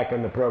sibling back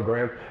in the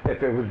program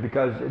if it was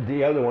because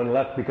the other one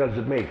left because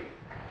of me?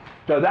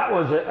 So that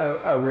was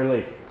a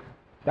relief.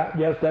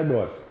 Yes, that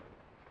was.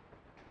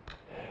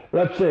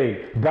 Let's see.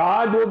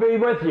 God will be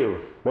with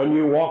you when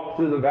you walk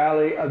through the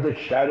valley of the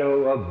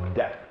shadow of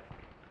death.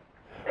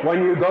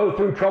 When you go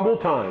through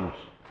troubled times,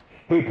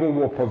 people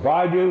will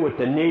provide you with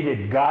the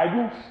needed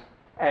guidance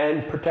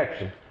and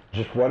protection.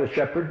 Just what a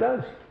shepherd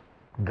does.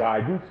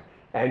 Guidance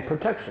and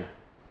protection.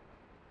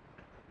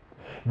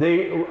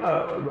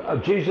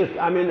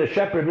 The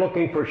shepherd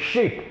looking for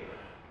sheep.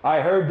 I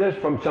heard this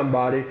from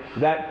somebody,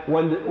 that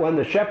when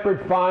the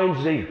shepherd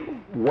finds the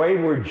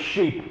wayward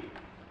sheep,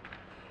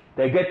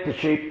 they get the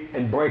sheep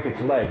and break its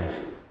legs.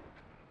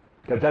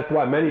 Because that's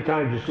why many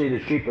times you see the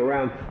sheep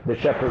around the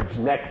shepherd's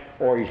neck,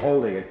 or he's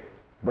holding it,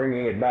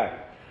 bringing it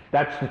back.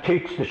 That's to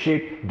teach the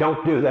sheep,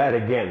 don't do that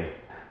again.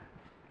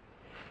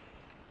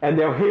 And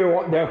they'll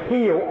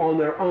heal on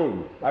their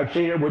own. I've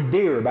seen it with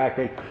deer back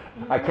in,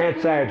 I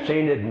can't say I've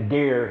seen it in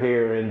deer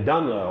here in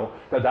Dunlow,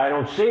 because I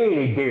don't see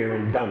any deer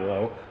in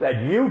Dunlow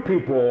that you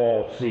people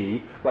all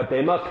see, but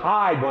they must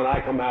hide when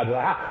I come out of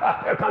the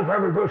house. Here comes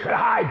Reverend Bruce,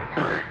 hide!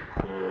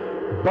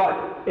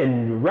 But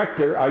in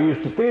Rector, I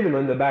used to feed them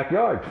in the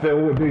backyard.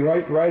 Phil would be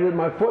right at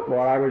my foot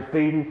while I was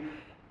feeding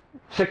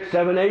 6,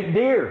 7, 8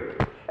 deer.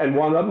 And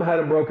one of them had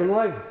a broken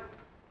leg.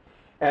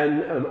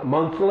 And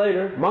months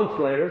later,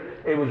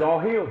 it was all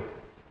healed.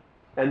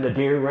 And the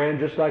deer ran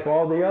just like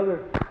all the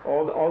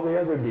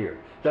other deer.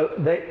 So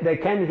they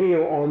can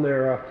heal on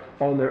their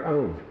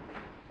own.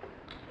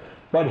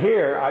 But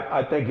here,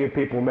 I think you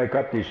people make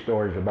up these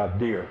stories about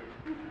deer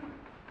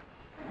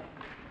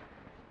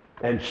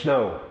and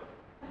snow.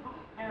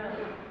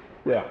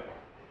 Yeah.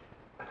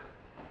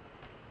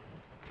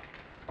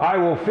 I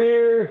will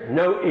fear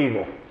no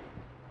evil.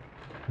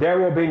 There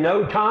will be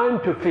no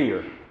time to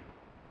fear.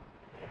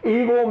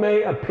 Evil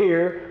may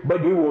appear,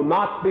 but you will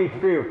not be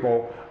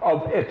fearful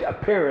of its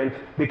appearance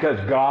because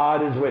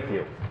God is with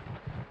you.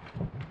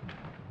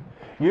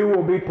 You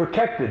will be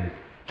protected,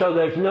 so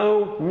there's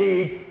no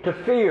need to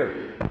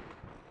fear.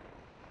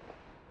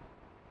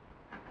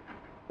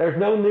 There's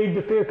no need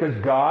to fear because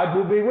God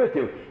will be with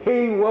you.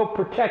 He will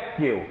protect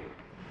you.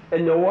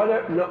 And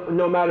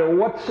no matter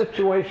what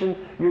situation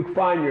you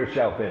find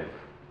yourself in,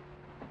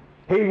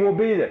 He will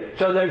be there.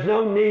 So there's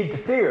no need to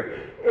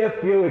fear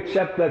if you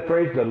accept that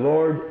phrase, the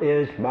Lord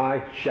is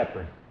my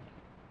shepherd.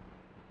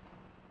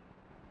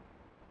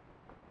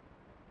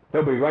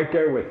 He'll be right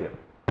there with you.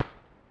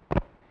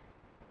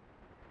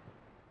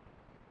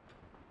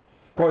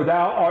 For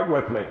thou art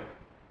with me.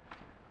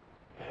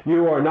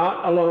 You are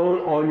not alone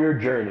on your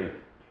journey.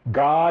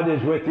 God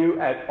is with you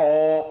at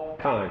all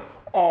time.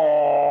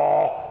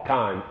 All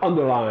time.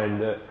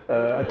 Underlined,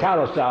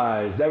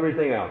 italicized,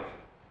 everything else.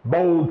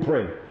 Bold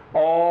print.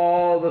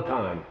 All the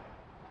time.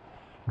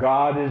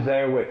 God is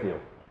there with you.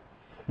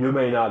 You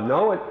may not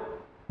know it.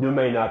 You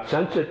may not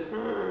sense it.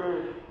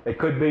 It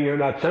could be you're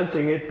not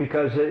sensing it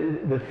because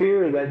the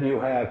fear that you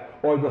have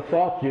or the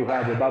thoughts you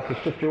have about the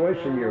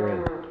situation you're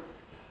in.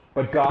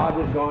 But God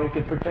is going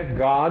to protect.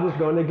 God is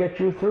going to get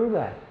you through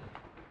that.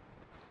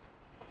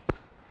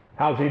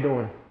 How's he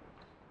doing?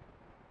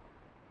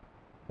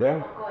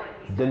 Yeah?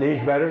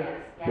 Denise better?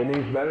 Yes.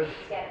 Denise better? He's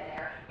getting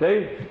there.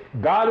 See?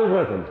 God is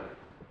with him.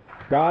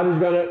 God is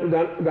going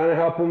to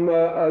help him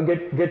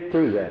get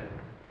through that.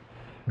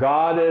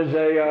 God is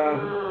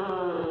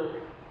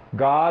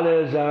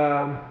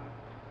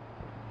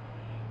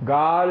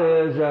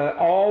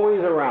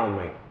always around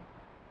me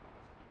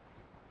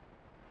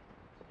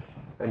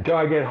until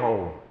I get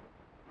home.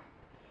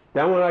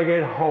 Then when I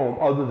get home,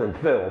 other than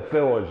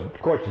Phil is of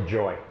course a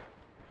joy.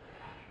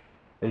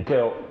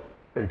 Until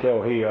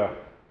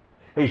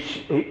he's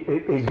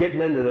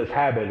getting into this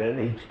habit and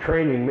he's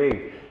training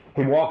me.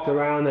 He walks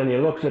around and he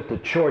looks at the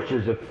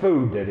choices of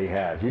food that he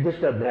has. He just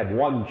doesn't have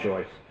one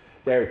choice.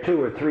 There are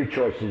 2 or 3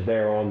 choices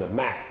there on the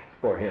mat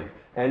for him.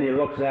 And he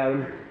looks at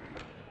them,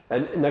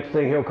 and next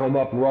thing he'll come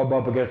up and rub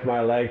up against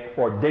my leg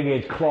or dig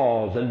his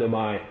claws into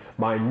my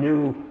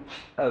new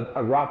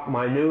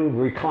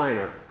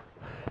recliner.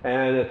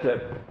 And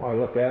I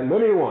look at him, what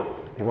do you want?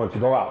 He wants to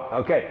go out.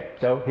 Okay,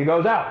 so he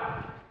goes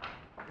out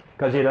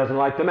because he doesn't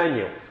like the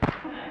menu.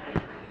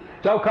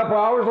 So a couple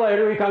hours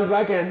later, he comes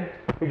back in.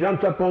 He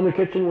jumps up on the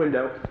kitchen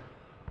window,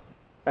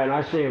 and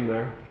I see him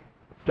there.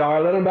 So I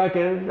let him back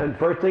in, and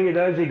first thing he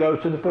does, he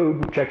goes to the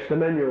food and checks the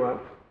menu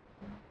out.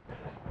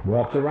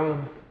 Walks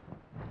around.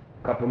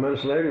 A couple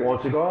minutes later, he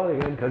wants to go out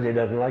again because he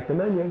doesn't like the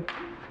menu.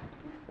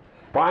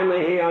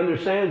 Finally, he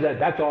understands that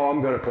that's all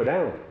I'm going to put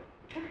down.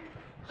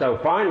 So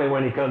finally,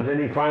 when he comes in,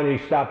 he finally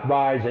stops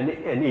by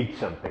and eats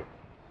something.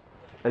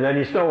 And then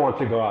he still wants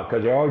to go out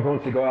because he always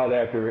wants to go out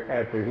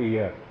after he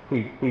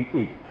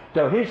eats.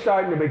 So he's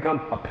starting to become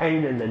a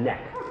pain in the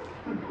neck.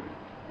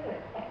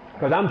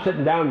 Because I'm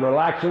sitting down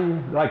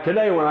relaxing. Like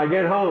today when I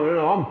get home,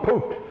 I'm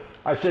pooped.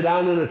 I sit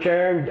down in a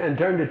chair and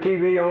turn the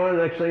TV on.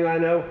 Next thing I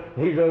know,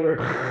 he's over.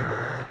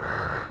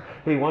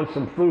 He wants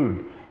some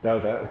food. So,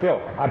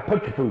 Phil, I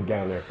put the food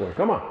down there for you.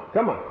 Come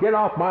on, get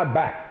off my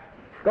back.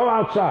 Go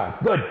outside.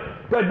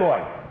 Good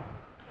boy.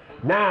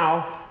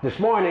 Now, this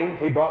morning,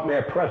 he brought me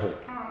a present.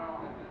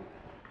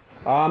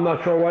 I'm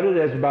not sure what it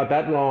is, about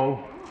that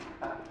long.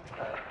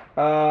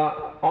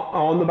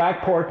 On the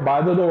back porch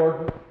by the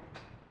door.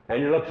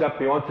 And he looks up,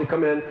 he wants to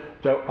come in.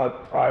 So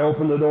I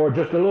open the door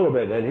just a little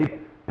bit, and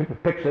he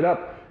picks it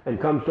up and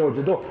comes towards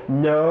the door.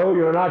 No,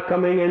 you're not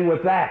coming in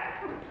with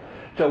that.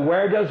 So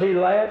where does he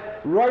lay it?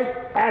 Right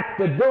at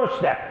the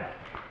doorstep.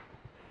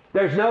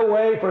 There's no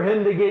way for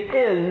him to get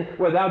in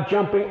without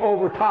jumping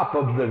over top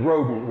of the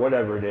rodent,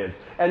 whatever it is.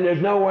 And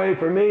there's no way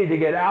for me to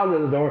get out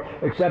of the door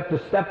except to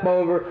step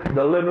over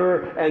the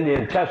liver and the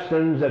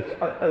intestines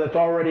that's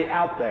already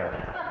out there.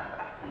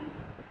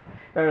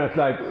 And it's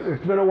like,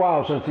 it's been a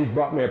while since he's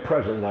brought me a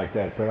present like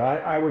that, but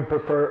I would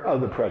prefer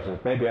other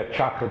presents, maybe a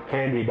chocolate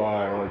candy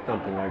bar or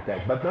something like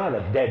that, but not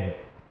a dead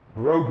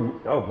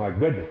rodent. Oh my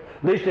goodness.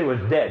 At least it was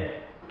dead.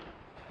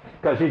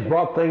 Because he's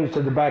brought things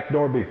to the back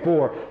door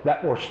before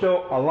that were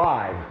still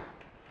alive.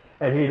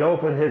 And he'd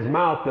open his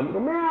mouth and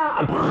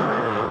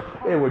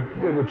it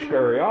would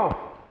scurry off.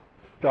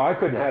 So I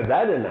couldn't have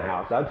that in the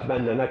house. I'd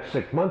spend the next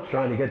 6 months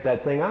trying to get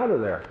that thing out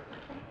of there.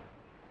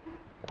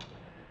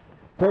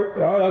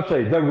 Let's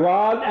see. The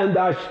rod and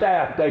thy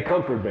staff, they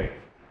comfort me.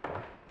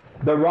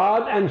 The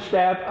rod and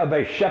staff of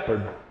a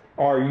shepherd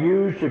are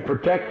used to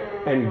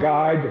protect and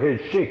guide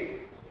his sheep.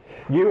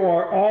 You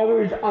are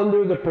always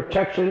under the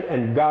protection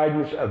and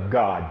guidance of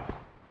God.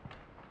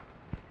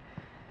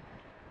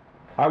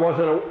 I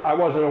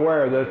wasn't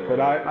aware of this, but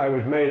I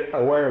was made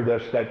aware of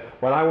this, that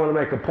when I want to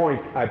make a point,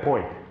 I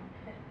point.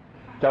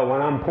 So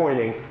when I'm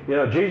pointing,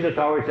 Jesus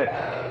always said,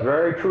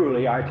 very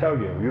truly, I tell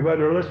you, you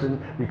better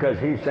listen because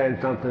he's saying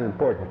something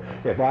important.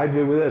 If I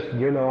do this,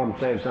 I'm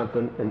saying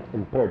something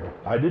important.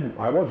 I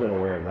wasn't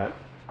aware of that.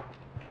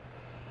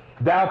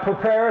 Thou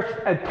preparest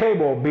a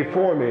table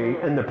before me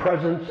in the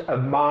presence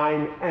of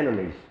mine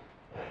enemies.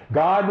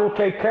 God will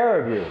take care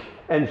of you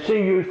and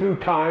see you through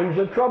times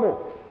of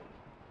trouble.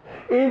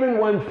 Even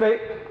when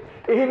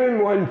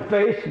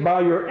faced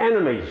by your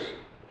enemies,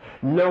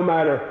 no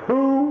matter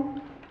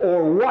who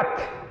or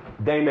what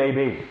they may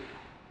be.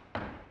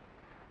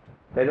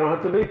 They don't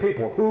have to be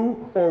people.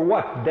 Who or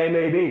what they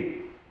may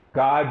be.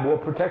 God will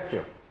protect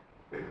you.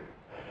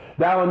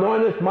 Thou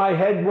anointest my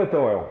head with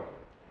oil.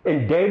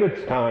 In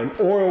David's time,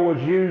 oil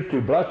was used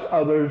to bless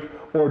others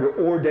or to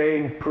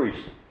ordain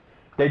priests.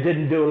 They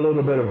didn't do a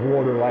little bit of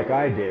water like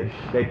I did.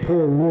 They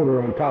pour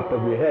water on top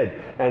of your head,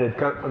 and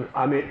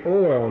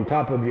oil on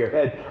top of your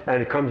head,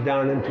 and it comes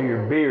down into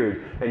your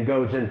beard and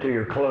goes into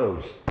your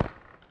clothes,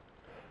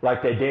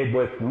 like they did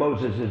with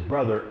Moses'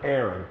 brother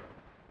Aaron.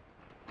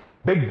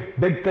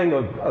 Big thing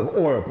of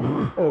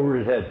oil over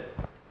his head.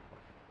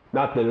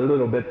 Not the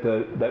little bit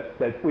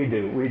that we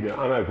do. We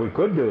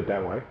could do it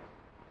that way.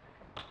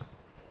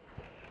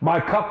 My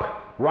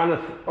cup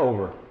runneth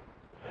over.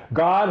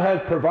 God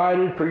has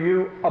provided for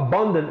you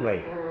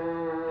abundantly.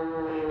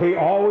 He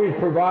always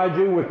provides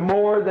you with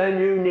more than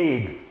you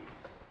need.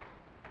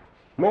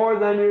 More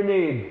than you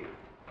need.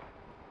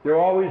 You're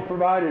always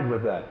provided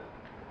with that.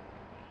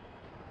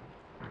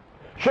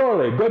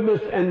 Surely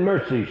goodness and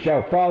mercy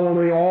shall follow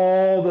me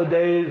all the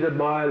days of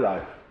my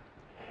life.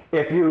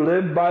 If you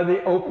live by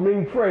the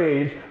opening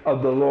phrase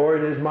of the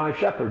Lord is my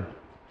shepherd,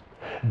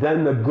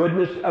 then the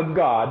goodness of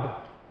God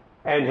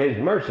and his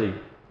mercy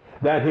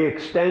that he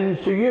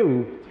extends to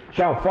you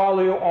shall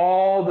follow you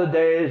all the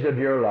days of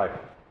your life.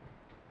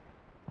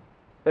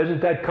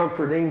 Isn't that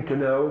comforting to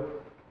know?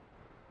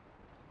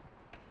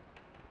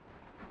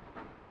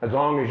 As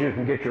long as you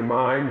can get your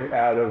mind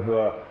out of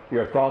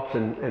your thoughts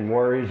and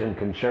worries and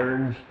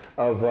concerns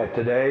of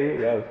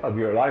today, of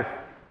your life.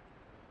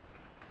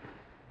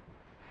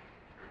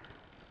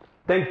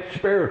 Think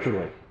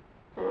spiritually.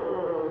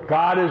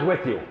 God is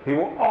with you. He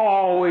will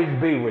always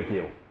be with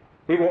you.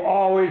 He will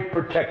always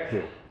protect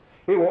you.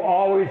 He will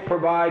always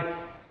provide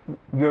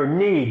your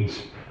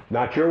needs.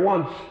 Not your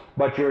wants,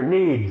 but your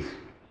needs.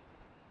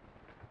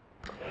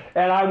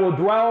 And I will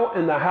dwell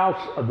in the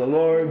house of the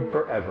Lord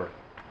forever.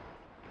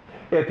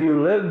 If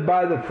you live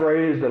by the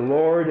phrase, the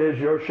Lord is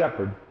your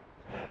shepherd,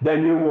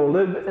 then you will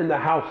live in the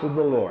house of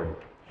the Lord,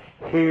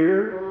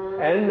 here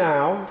and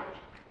now,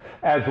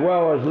 as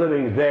well as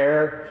living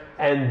there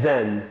and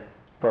then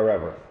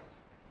forever.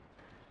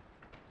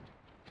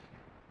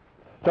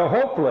 So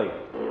hopefully,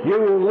 you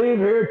will leave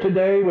here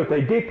today with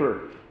a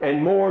deeper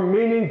and more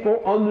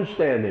meaningful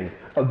understanding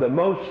of the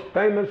most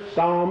famous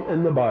psalm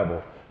in the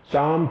Bible,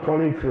 Psalm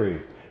 23,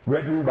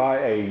 written by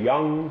a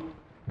young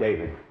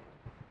David.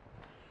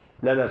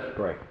 Let us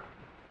pray.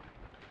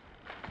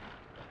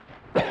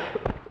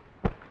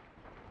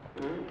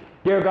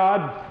 Dear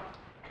God,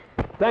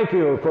 thank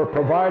you for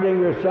providing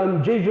your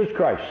Son, Jesus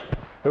Christ,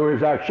 who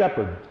is our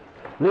shepherd,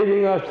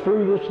 leading us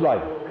through this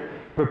life,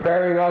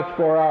 preparing us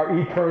for our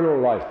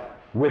eternal life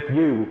with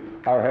you,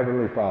 our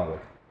Heavenly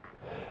Father.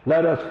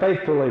 Let us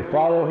faithfully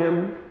follow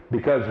him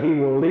because he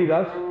will lead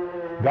us,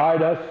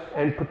 guide us,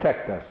 and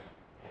protect us,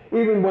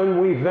 even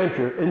when we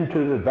venture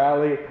into the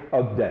valley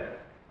of death.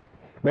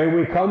 May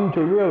we come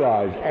to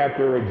realize,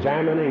 after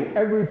examining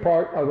every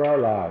part of our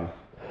lives,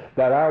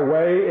 that our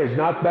way is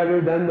not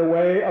better than the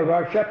way of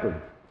our shepherd.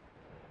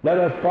 Let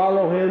us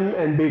follow him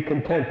and be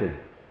contented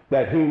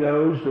that he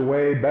knows the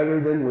way better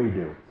than we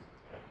do.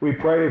 We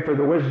pray for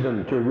the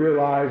wisdom to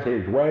realize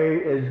his way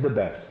is the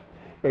best.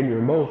 In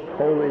your most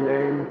holy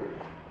name,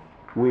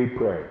 we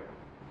pray.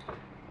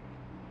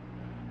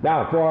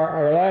 Now, for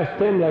our last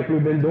hymn, like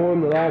we've been doing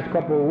the last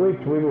couple of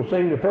weeks, we will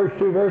sing the first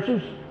two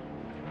verses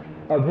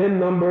of hymn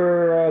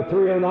number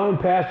 309,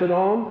 Pass It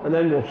On, and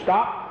then we'll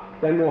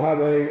stop. Then we'll have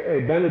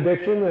a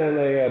benediction and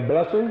a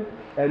blessing,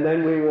 and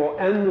then we will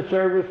end the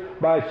service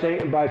by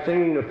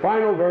singing the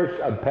final verse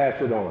of Pass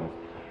It On.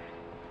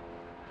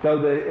 So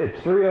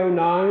it's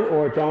 309,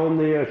 or it's on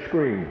the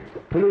screen.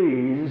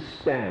 Please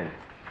stand.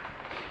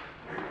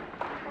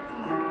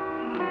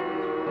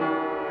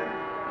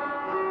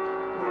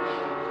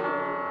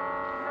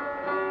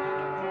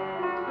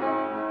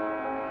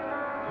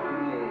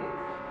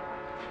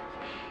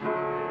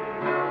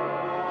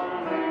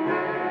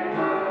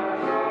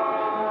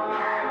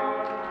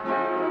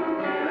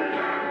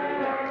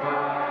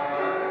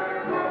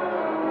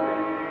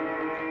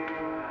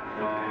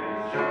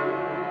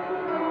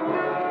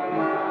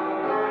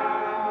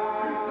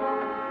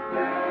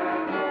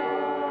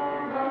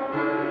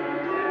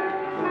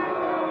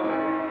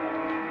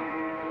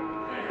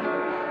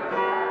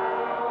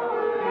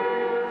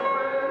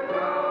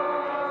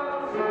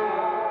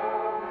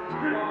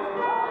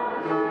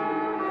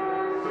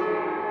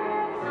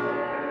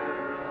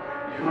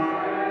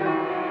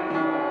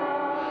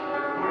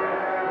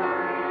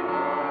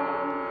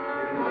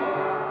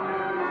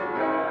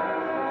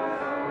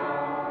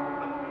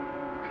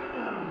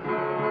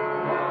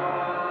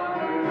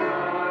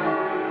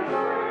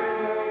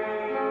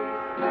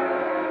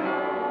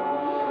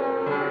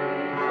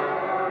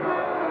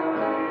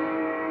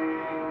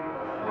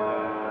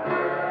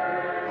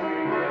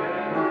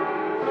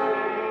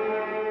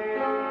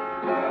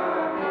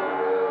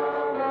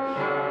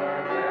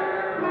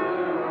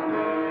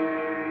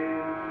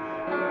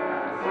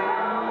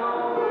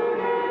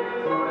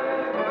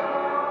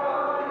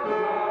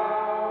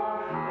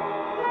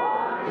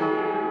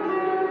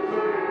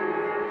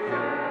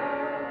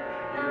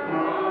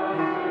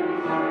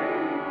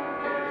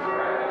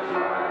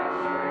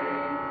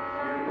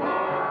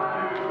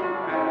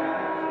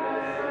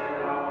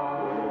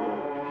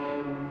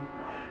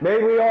 May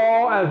we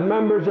all, as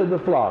members of the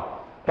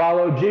flock,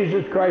 follow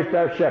Jesus Christ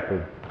our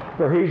shepherd,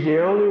 for he's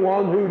the only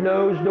one who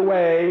knows the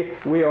way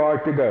we are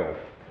to go.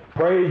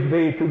 Praise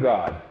be to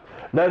God.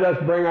 Let us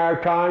bring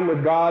our time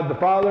with God the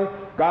Father,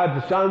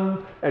 God the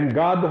Son, and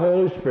God the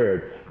Holy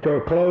Spirit to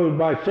a close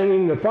by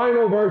singing the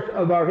final verse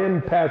of our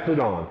hymn, Pass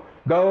It On.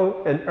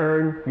 Go and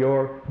earn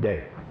your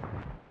day.